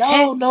was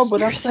 10 No,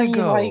 but I'm years saying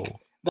like ago.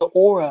 the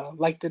aura,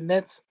 like the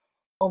Nets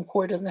home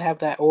court doesn't have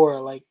that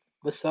aura like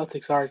the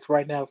Celtics are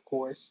right now, of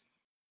course.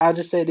 I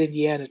just said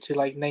Indiana to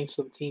like name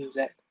some teams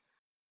that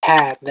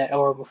had that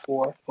aura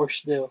before or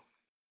still.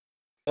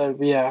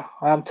 But yeah,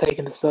 I'm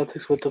taking the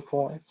Celtics with the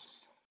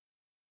points.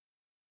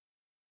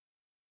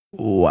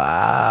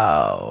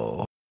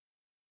 Wow.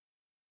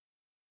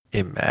 Like,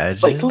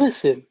 Imagine.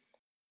 listen,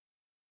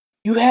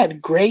 you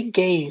had great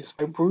games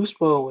by Bruce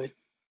Brown.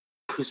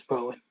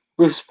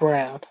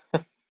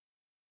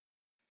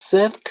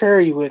 Seth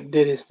Curry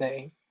did his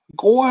thing.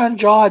 Goran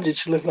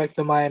Dragic looked like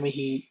the Miami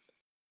Heat.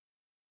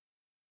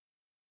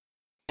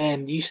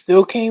 And you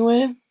still can't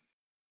win?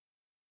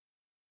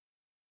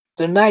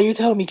 So now you're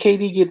telling me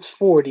KD gets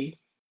 40,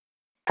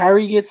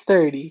 Kyrie gets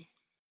 30,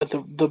 but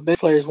the best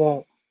players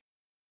won't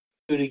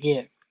do it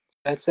again.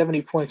 That's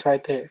 70 points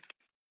right there.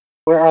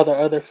 Where are the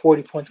other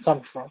 40 points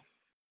coming from?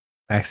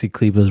 Maxi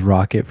Kleber's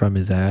rocket from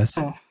his ass.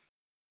 Hmm.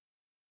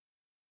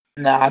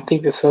 Nah, I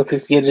think the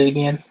Celtics get it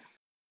again.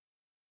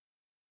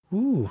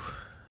 Ooh,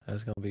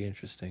 that's gonna be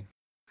interesting.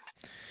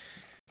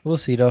 We'll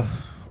see though.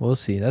 We'll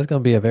see. That's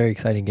gonna be a very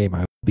exciting game.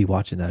 I'll be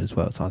watching that as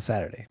well. It's on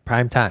Saturday.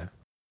 Prime time,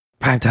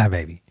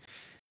 baby.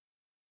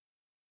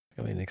 It's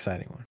gonna be an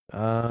exciting one.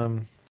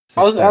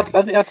 I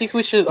 6:30. think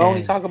we should only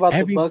And talk about the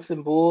every Bucks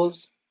and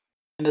Bulls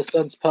and the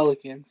Suns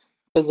Pelicans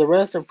because the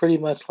rest are pretty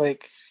much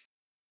like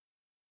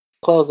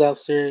closeout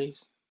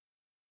series.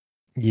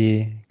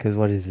 yeah, because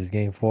what is this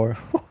game 4?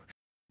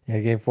 Yeah,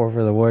 game 4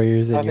 for the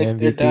Warriors I and your think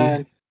they're MVP.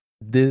 done.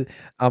 This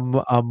I'm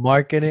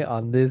marking it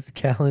on this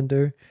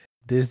calendar.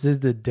 This is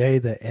the day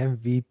the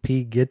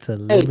MVP gets Hey,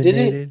 did it?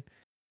 eliminated.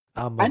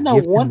 I'm I gonna know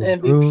give one him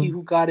MVP room,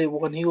 who got it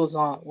when he was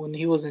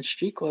in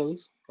street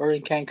clothes or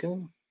in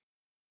Cancun.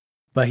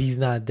 but he's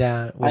not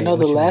down. I Wait, know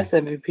the what you mean? last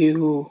MVP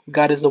who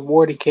got his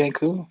award in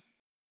Cancun.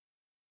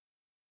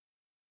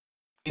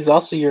 He's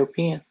also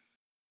European.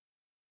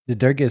 Did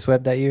Dirk get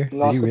swept that year? He Did he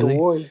lost to the really?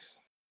 Warriors.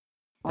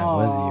 That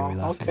was the year we Oh,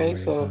 lost to the okay.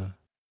 Warriors, So huh?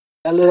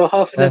 that little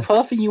huffing and That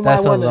puffing, you might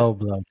that's a want to low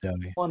blow,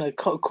 Joey.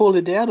 cool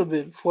it down a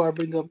bit before I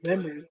bring up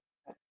memory.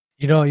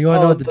 You know what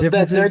know Oh, what the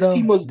difference that is Dirk's though?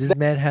 team was This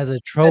man has a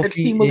Dirk's trophy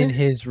team was in better.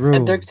 his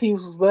And Dirk's room. team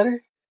was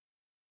better.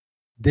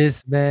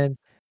 This man,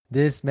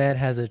 this man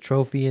has a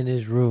trophy in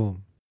his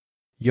room.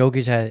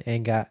 Jokic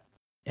ain't got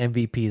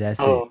MVP. That's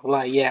it. Oh,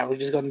 like yeah, we're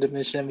just gonna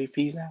diminish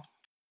MVPs now.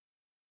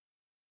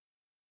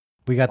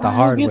 We got the All right,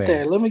 he'll hard get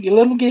there. way.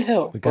 Let him get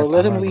help We or got the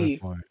let him hard way leave.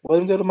 for it.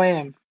 Let him go to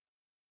Miami.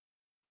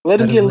 Let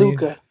him Let get him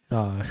leave. Luca.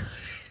 Oh.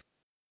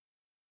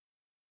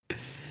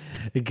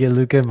 Get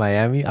Luca in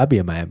Miami. I'll be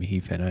a Miami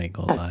Heat fan. I ain't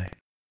gonna lie.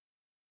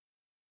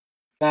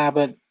 Nah,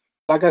 but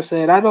like I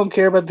said, I don't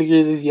care about the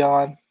Grizzlies,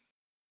 yawn.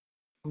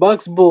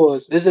 Bucks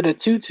Bulls. Is it a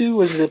 2-2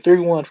 or is it a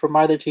 3-1 from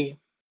either team?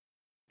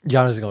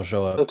 Giannis is gonna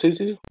show So up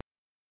 2-2?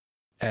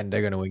 and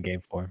they're gonna win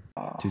game 4.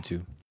 Oh,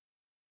 2-2.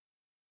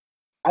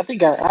 I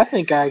think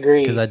I agree.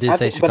 Because I did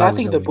say But I Chicago's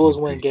think gonna the win Bulls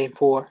game win 3. game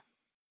 4.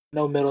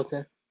 No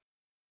Middleton.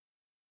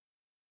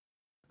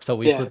 So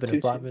we Yeah, flipping and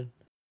 2-2. flopping.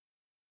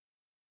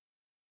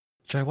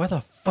 Joey, why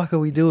the fuck are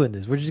we doing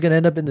this? We're just gonna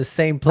end up in the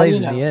same How place you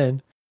in the know?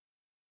 end.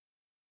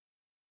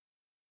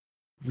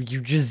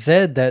 You just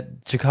said that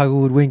Chicago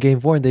would win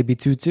game 4 and they'd be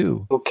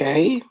 2-2.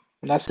 Okay.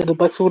 And I said the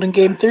Bucks would in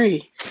game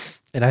 3.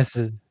 And I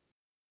said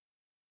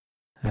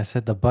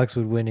the Bucks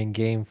would win in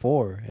game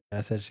 4. And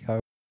I said Chicago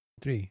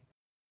 3.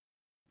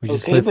 We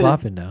just Okay, flip but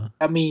flopping now.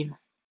 I mean,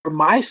 for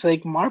my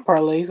sake, my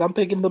parlays, I'm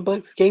picking the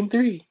Bucks game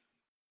 3.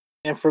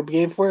 And for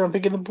game 4, I'm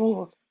picking the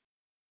Bulls.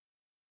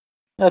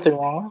 Nothing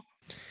wrong.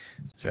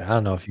 I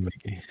don't know if you're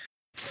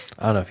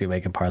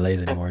making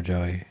parlays anymore,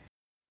 Joey.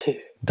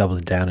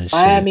 Doubling down and shit.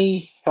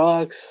 Miami,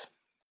 Hawks,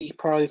 he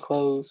probably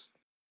close.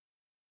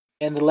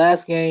 And the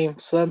last game,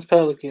 Suns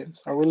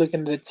Pelicans. Are we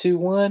looking at a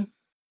 2-1?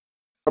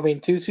 I mean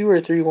 2-2 or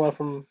 3-1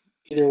 from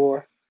either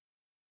or?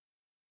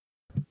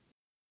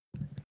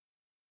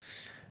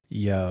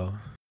 Yo,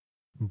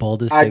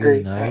 boldest I take of the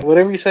agree. night.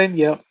 Whatever you're saying,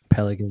 yep.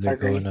 Pelicans I are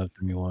agree. going up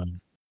 3-1.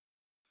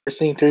 We're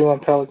seeing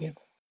 3-1 Pelicans.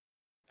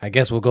 I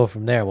guess we'll go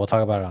from there. We'll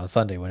talk about it on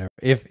Sunday, whenever,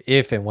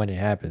 if and when it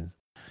happens.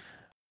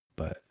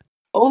 But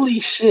Holy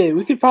shit,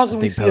 we could I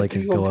possibly think see a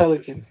Pelicans 3-1 go up.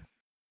 Pelicans.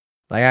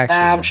 Like actually,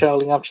 Nah, I'm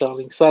man.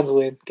 trolling. Suns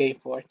win game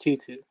 4,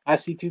 2-2. I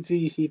see 2-2,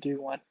 you see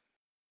 3-1.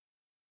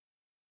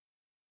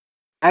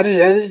 I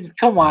just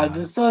come on,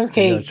 the Suns You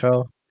gonna can't.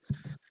 troll?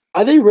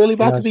 Are they really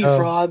about gonna to be troll?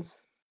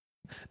 frauds?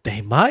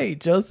 They might,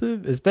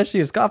 Joseph, especially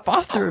if Scott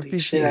Foster Holy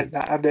shit, officiates.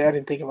 I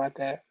didn't think about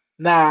that.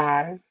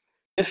 Nah.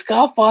 If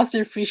Scott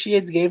Foster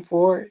officiates game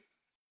 4,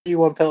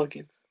 3-1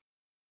 Pelicans.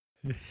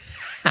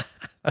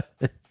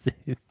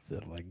 Oh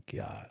my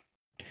god,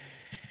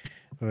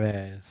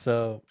 man.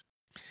 So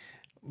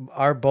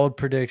our bold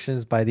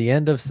predictions: by the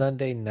end of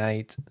Sunday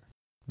night,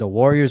 the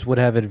Warriors would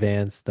have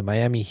advanced, the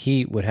Miami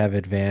Heat would have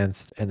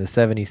advanced, and the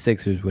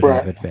 76ers would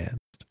have Right. advanced.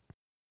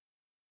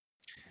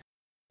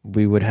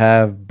 we would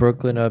have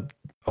Brooklyn up.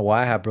 Oh,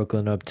 I have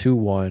Brooklyn up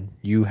 2-1.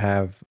 You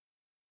have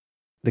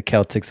the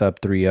Celtics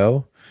up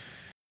 3-0.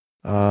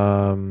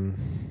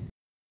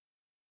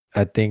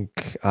 I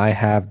think I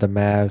have the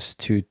Mavs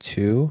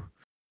 2-2.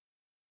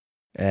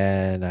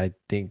 And I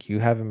think you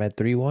have them at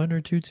 3-1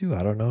 or 2-2.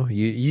 I don't know.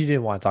 You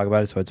didn't want to talk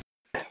about it, so it's.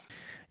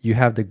 You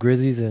have the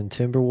Grizzlies and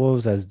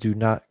Timberwolves as do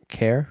not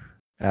care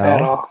at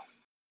At all. all.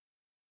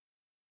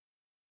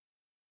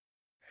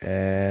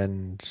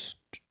 And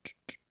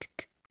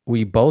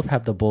we both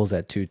have the Bulls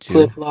at 2-2.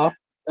 Flip flop.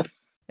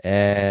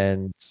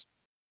 And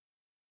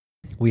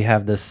we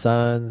have the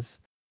Suns.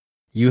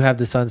 You have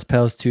the Suns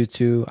Pels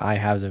 2-2. I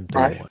have them 3-1.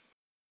 Right.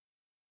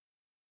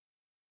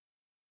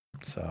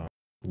 So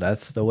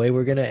that's the way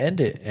we're gonna end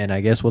it. And I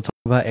guess we'll talk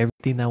about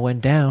everything that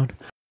went down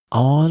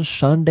on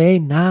Sunday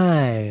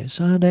night.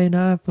 Sunday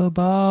night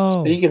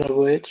football. Speaking of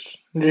which,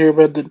 did you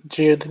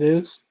hear the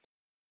news?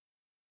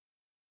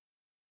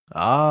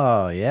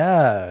 Oh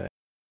yeah.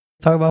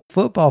 Talk about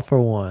football for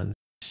once.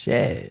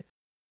 Shit.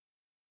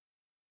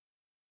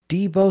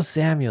 Deebo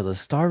Samuel, the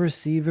star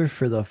receiver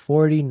for the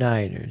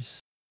 49ers,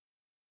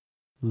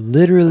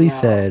 literally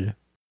Wow. said,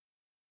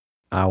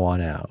 I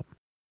want out.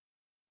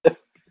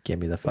 Get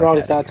me the fuck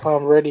Probably out thought of here.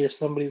 Tom Brady or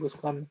somebody was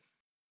coming.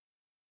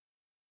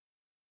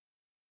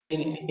 He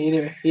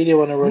didn't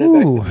want to run it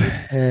Ooh,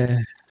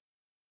 back.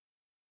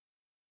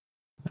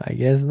 I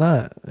guess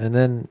not. And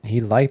then he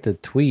liked a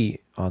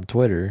tweet on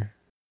Twitter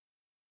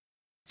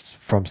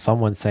from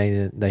someone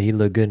saying that he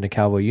looked good in a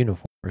cowboy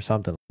uniform or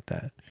something like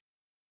that.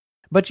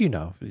 But you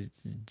know,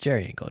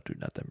 Jerry ain't gonna do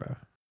nothing, bro.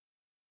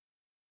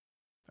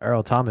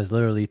 Earl Thomas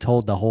literally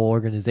told the whole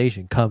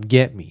organization, "Come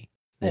get me."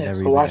 They Yeah, never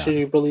so even why got should him.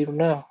 you believe him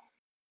now?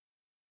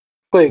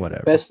 Quick,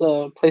 Whatever. best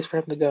place for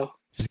him to go.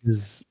 Just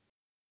because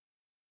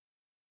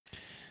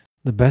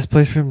the best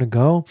place for him to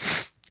go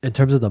in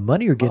terms of the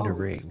money or getting a Both.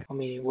 ring. I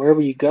mean, wherever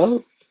you go,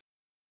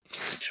 you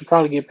should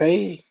probably get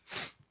paid.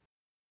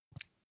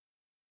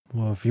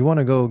 Well, if you want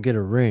to go get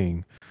a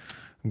ring,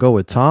 go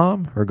with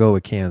Tom or go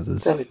with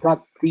Kansas. So it's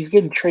not. He's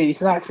getting traded.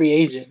 He's not a free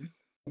agent.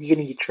 He's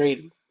getting get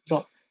traded. You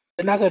don't.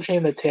 They're not gonna trade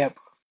him to Tampa,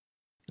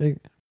 They-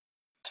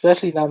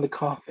 especially not in the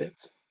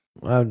conference.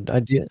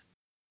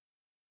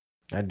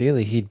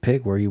 Ideally, he'd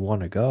pick where you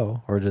want to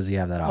go, or does he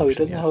have that No, option? he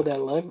doesn't yet? have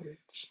that leverage.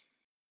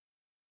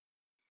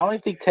 I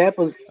don't think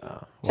Tampa's.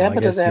 Well, I Tampa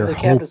guess doesn't have you're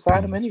the cap to sign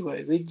him hoping.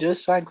 anyways. They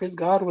just signed Chris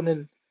Godwin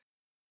and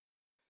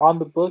on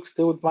the books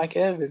still with Mike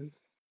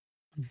Evans.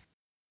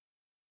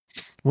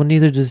 Well,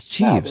 neither does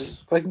Nah, Chiefs.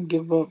 they fucking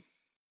give up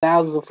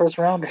thousands of first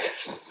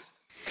rounders.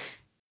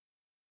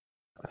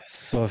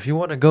 So if you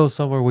want to go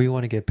somewhere where you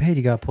want to get paid,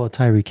 you got to pull a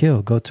Tyreek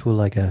Hill. Go to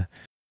an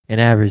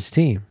average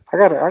team. I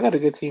got a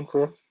good team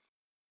for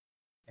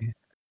him.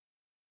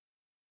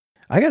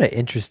 I got an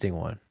interesting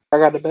one. I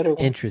got a better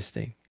one.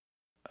 Interesting.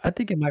 I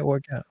think it might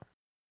work out.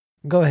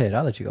 Go ahead.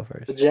 I'll let you go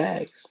first. The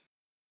Jags.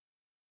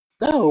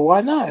 No,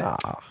 why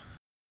not?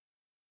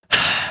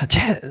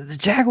 The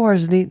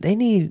Jaguars need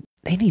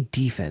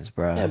defense,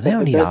 bro. Yeah, They but don't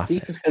the need best offense.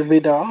 defense could be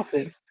their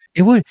offense.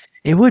 It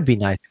would be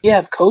nice. You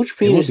have Coach It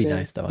would Peterson. be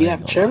nice, though, I You ain't have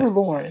gonna Trevor lie.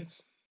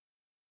 Lawrence.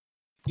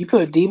 You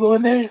put Debo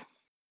in there,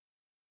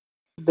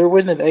 they're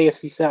winning the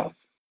AFC South.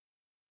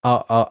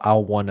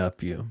 I'll one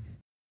up you.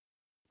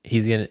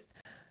 He's gonna.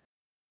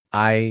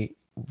 I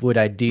would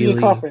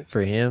ideally conference.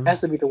 for him.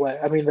 Has to be the way.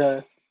 I mean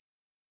the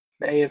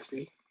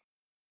AFC.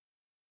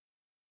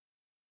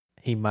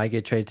 He might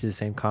get traded to the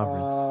same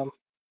conference.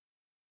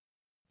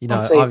 You know,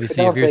 don't say- obviously,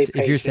 don't if say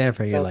you're Patriots. San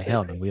Fran, you're Don't like, say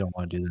hell no, we don't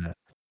want to do that.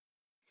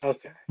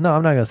 Okay. No,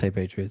 I'm not gonna say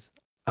Patriots.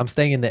 I'm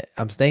staying in the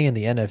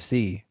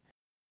NFC,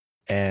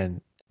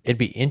 and it'd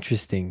be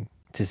interesting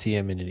to see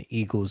him in an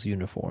Eagles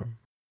uniform.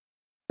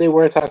 They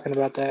were talking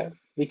about that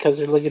because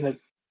they're looking to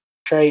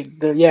trade.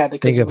 Because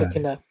Think they're about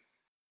looking to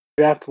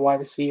draft a wide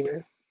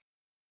receiver.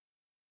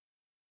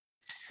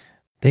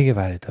 Think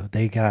about it though.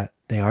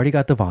 They already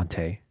got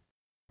Devontae.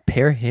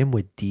 Pair him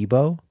with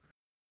Debo.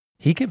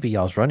 He could be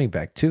y'all's running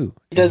back too.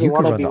 He doesn't you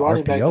could want to run be the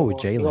running back. RPO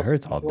with He Jalen wants-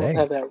 Hurts all he wants day. to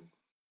have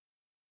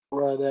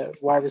that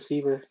wide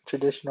receiver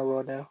traditional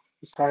role now.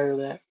 He's tired of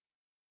that.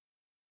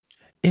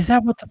 Is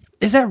that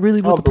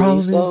really I what the don't problem believe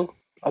is? so.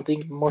 I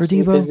think more for so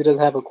because Debo? he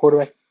doesn't have a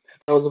quarterback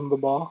that throws him the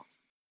ball.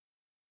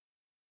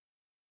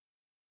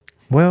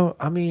 Well,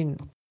 I mean,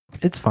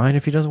 it's fine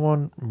if he doesn't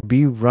want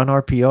to run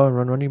RPO and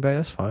run running back.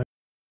 That's fine.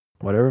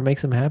 Whatever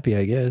makes him happy,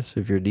 I guess.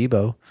 If you're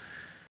Debo,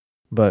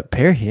 but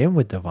pair him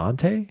with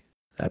Devontae,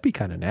 that'd be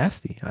kind of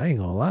nasty. I ain't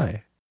gonna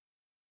lie.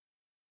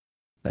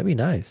 That'd be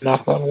nice.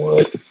 Knock on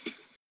wood.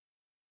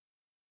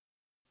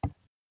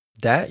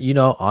 That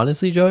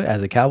honestly, Joey,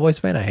 as a Cowboys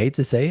fan, I hate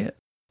to say it,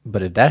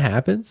 but if that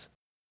happens,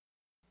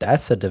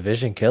 that's a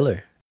division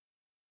killer.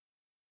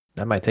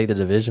 That might take the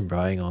division, bro.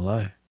 I ain't gonna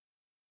lie.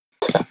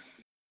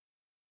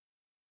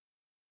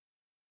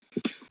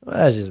 Well,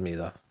 that's just me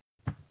though.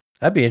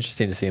 That'd be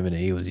interesting to see him in an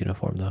Eagles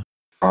uniform though.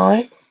 All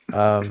right.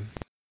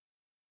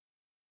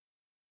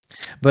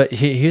 But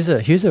here's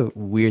a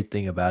weird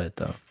thing about it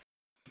though.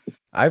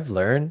 I've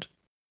learned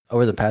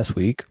over the past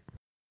week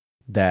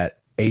that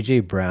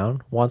AJ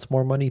Brown wants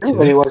more money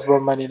Everybody too, wants more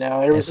money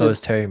now. Ever and so is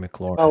since Terry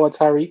McLaurin. what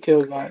Tyreek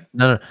Hill got.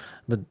 No,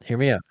 but hear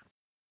me out.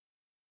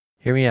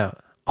 Hear me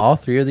out. All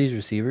three of these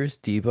receivers,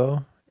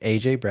 Debo,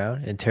 AJ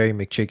Brown, and Terry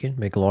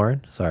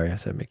McLaurin. Sorry, I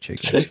said McChicken.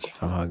 Chicken.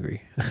 I'm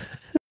hungry.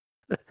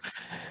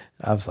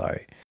 I'm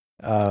sorry.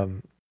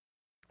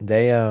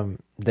 They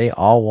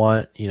all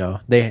want,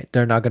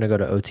 they're not gonna go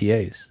to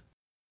OTAs.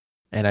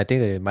 And I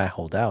think they might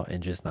hold out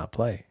and just not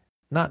play.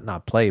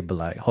 Not play, but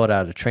like hold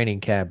out a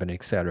training camp and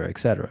et cetera, et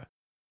cetera.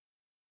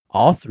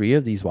 All three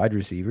of these wide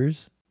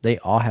receivers, they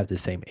all have the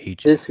same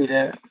agent. Did see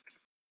that.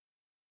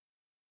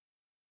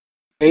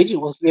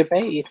 Agent wants to get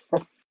paid.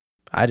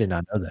 I did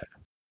not know that.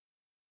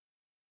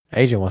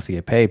 Agent wants to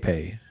get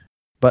paid.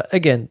 But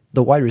again,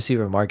 the wide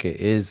receiver market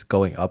is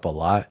going up a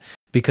lot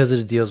because of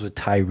the deals with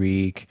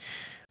Tyreek.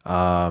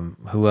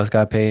 Who else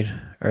got paid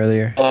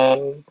earlier?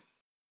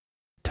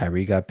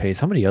 Tyreek got paid.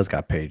 Somebody else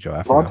got paid, Joe.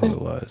 I forgot who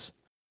it was.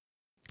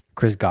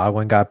 Chris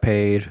Godwin got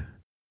paid.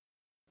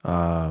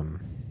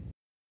 Devontae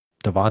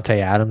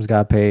Adams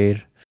got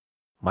paid.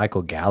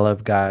 Michael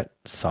Gallup got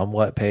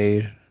somewhat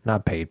paid.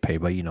 Not paid,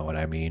 but you know what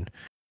I mean.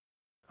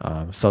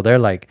 So they're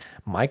like,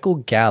 Michael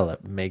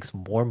Gallup makes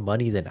more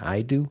money than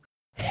I do?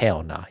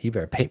 Hell nah. You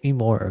better pay me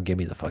more or get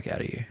me the fuck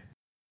out of here.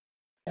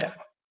 Yeah.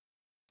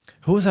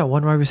 Who was that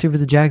one wide receiver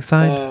the Jags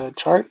signed?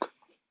 Chark?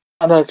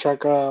 Another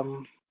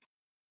Chark.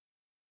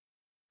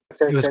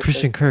 It was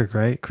Christian Kirk,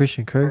 right?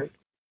 Christian Kirk? Right.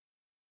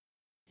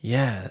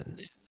 Yeah.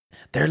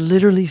 They're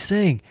literally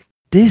saying,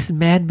 this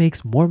man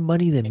makes more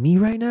money than me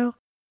right now?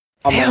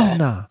 Hell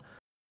nah.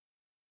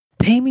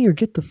 Pay me or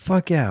get the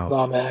fuck out.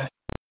 Nah, man.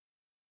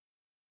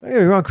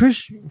 Hey, Ron,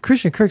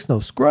 Christian Kirk's no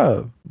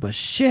scrub, but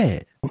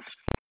shit.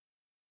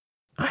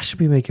 I should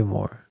be making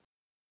more.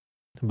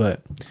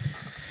 But,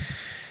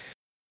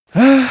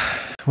 well,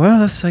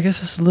 I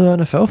guess that's a little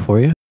NFL for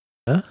you.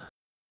 Huh?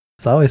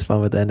 It's always fun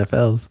with the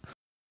NFLs.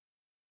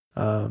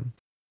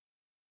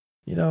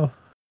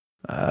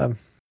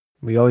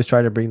 We always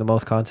try to bring the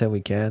most content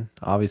we can.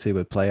 Obviously,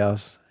 with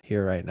playoffs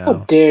here right now. How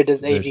dare does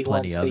there's AV1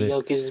 plenty say of it.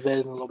 Jokic is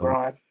better than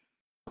LeBron?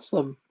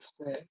 Some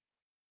shit.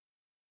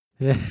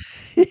 Yeah.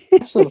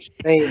 Some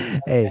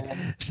shame, hey,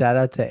 man. shout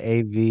out to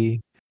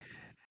AV.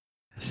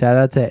 Shout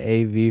out to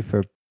AV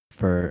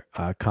for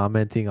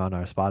commenting on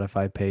our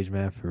Spotify page,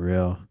 man. For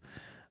real,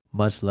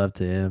 much love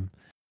to him.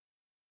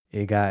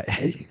 It got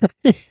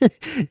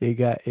it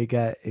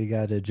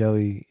got a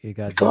Joey. It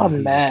got God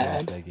Joey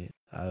mad. For a second.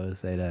 I would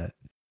say that,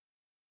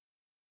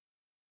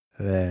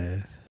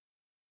 man.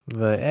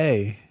 But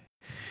hey,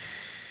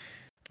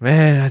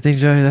 man, I think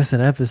Joey, that's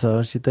an episode.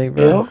 What you think,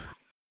 bro?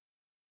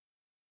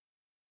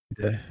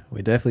 Yeah.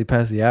 We definitely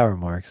passed the hour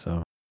mark.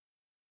 So,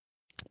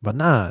 but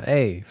nah,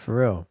 hey, for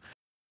real.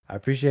 I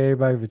appreciate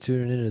everybody for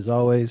tuning in as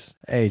always.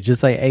 Hey,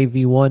 just like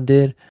AV1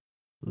 did,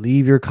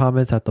 leave your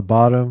comments at the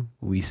bottom.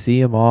 We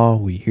see them all.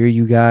 We hear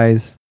you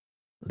guys.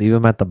 Leave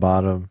them at the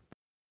bottom.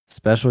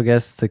 Special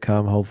guests to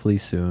come hopefully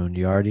soon.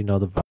 You already know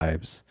the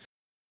vibes.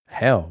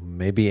 Hell,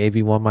 maybe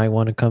AV1 might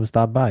want to come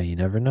stop by. You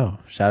never know.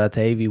 Shout out to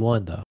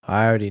AV1 though.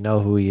 I already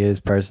know who he is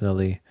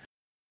personally.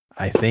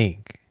 I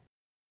think.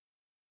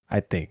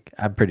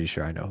 I'm pretty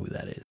sure I know who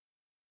that is.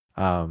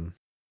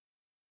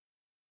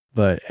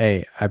 But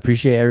hey, I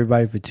appreciate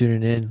everybody for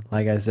tuning in.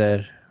 Like I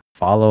said,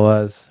 follow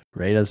us,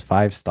 rate us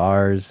 5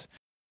 stars,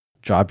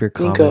 drop your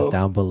comments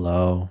down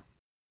below.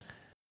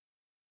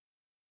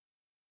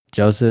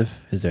 Joseph,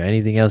 is there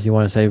anything else you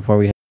want to say before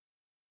we?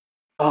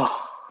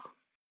 Oh,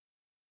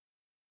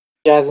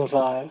 Jazz and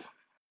 5.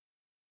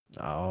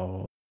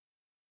 Oh,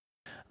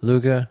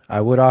 Luca,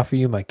 I would offer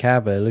you my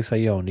cab, but it looks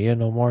like you don't need it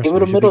no more. Give so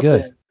it a we should be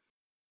good. Middleton.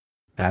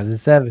 Jazz and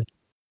 7.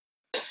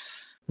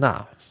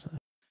 Nah.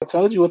 I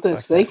told you what's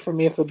at stake for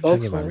me if the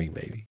Bucks get my win. ring,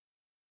 baby.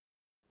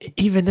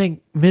 Even then,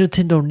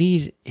 Middleton don't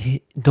need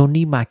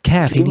my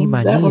calf. He need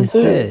my knee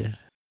instead.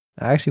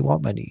 I actually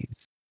want my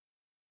knees.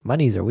 My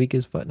knees are weak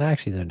as fuck. No,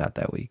 actually, they're not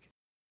that weak.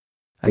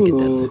 I can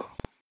deadlift,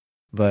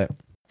 but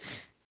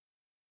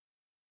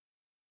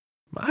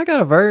I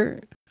got a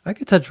vert. I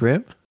can touch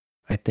rim.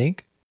 I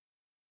think,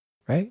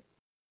 right?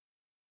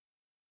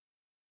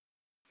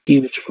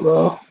 Huge,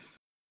 bro.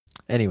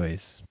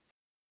 Anyways,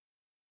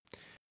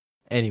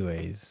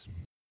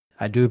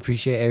 I do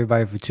appreciate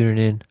everybody for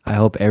tuning in. I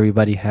hope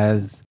everybody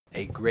has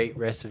a great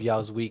rest of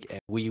y'all's week, and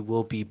we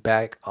will be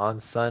back on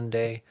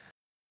Sunday,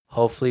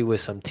 hopefully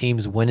with some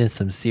teams winning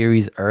some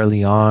series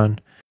early on.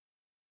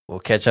 We'll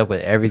catch up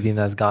with everything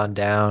that's gone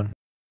down.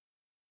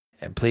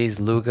 And please,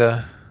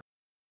 Luka,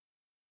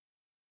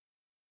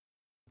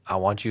 I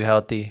want you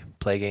healthy.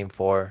 Play game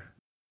 4.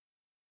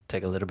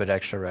 Take a little bit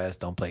extra rest.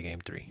 Don't play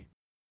game 3.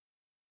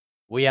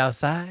 We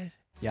outside.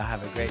 Y'all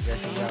have a great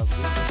rest of y'all's week.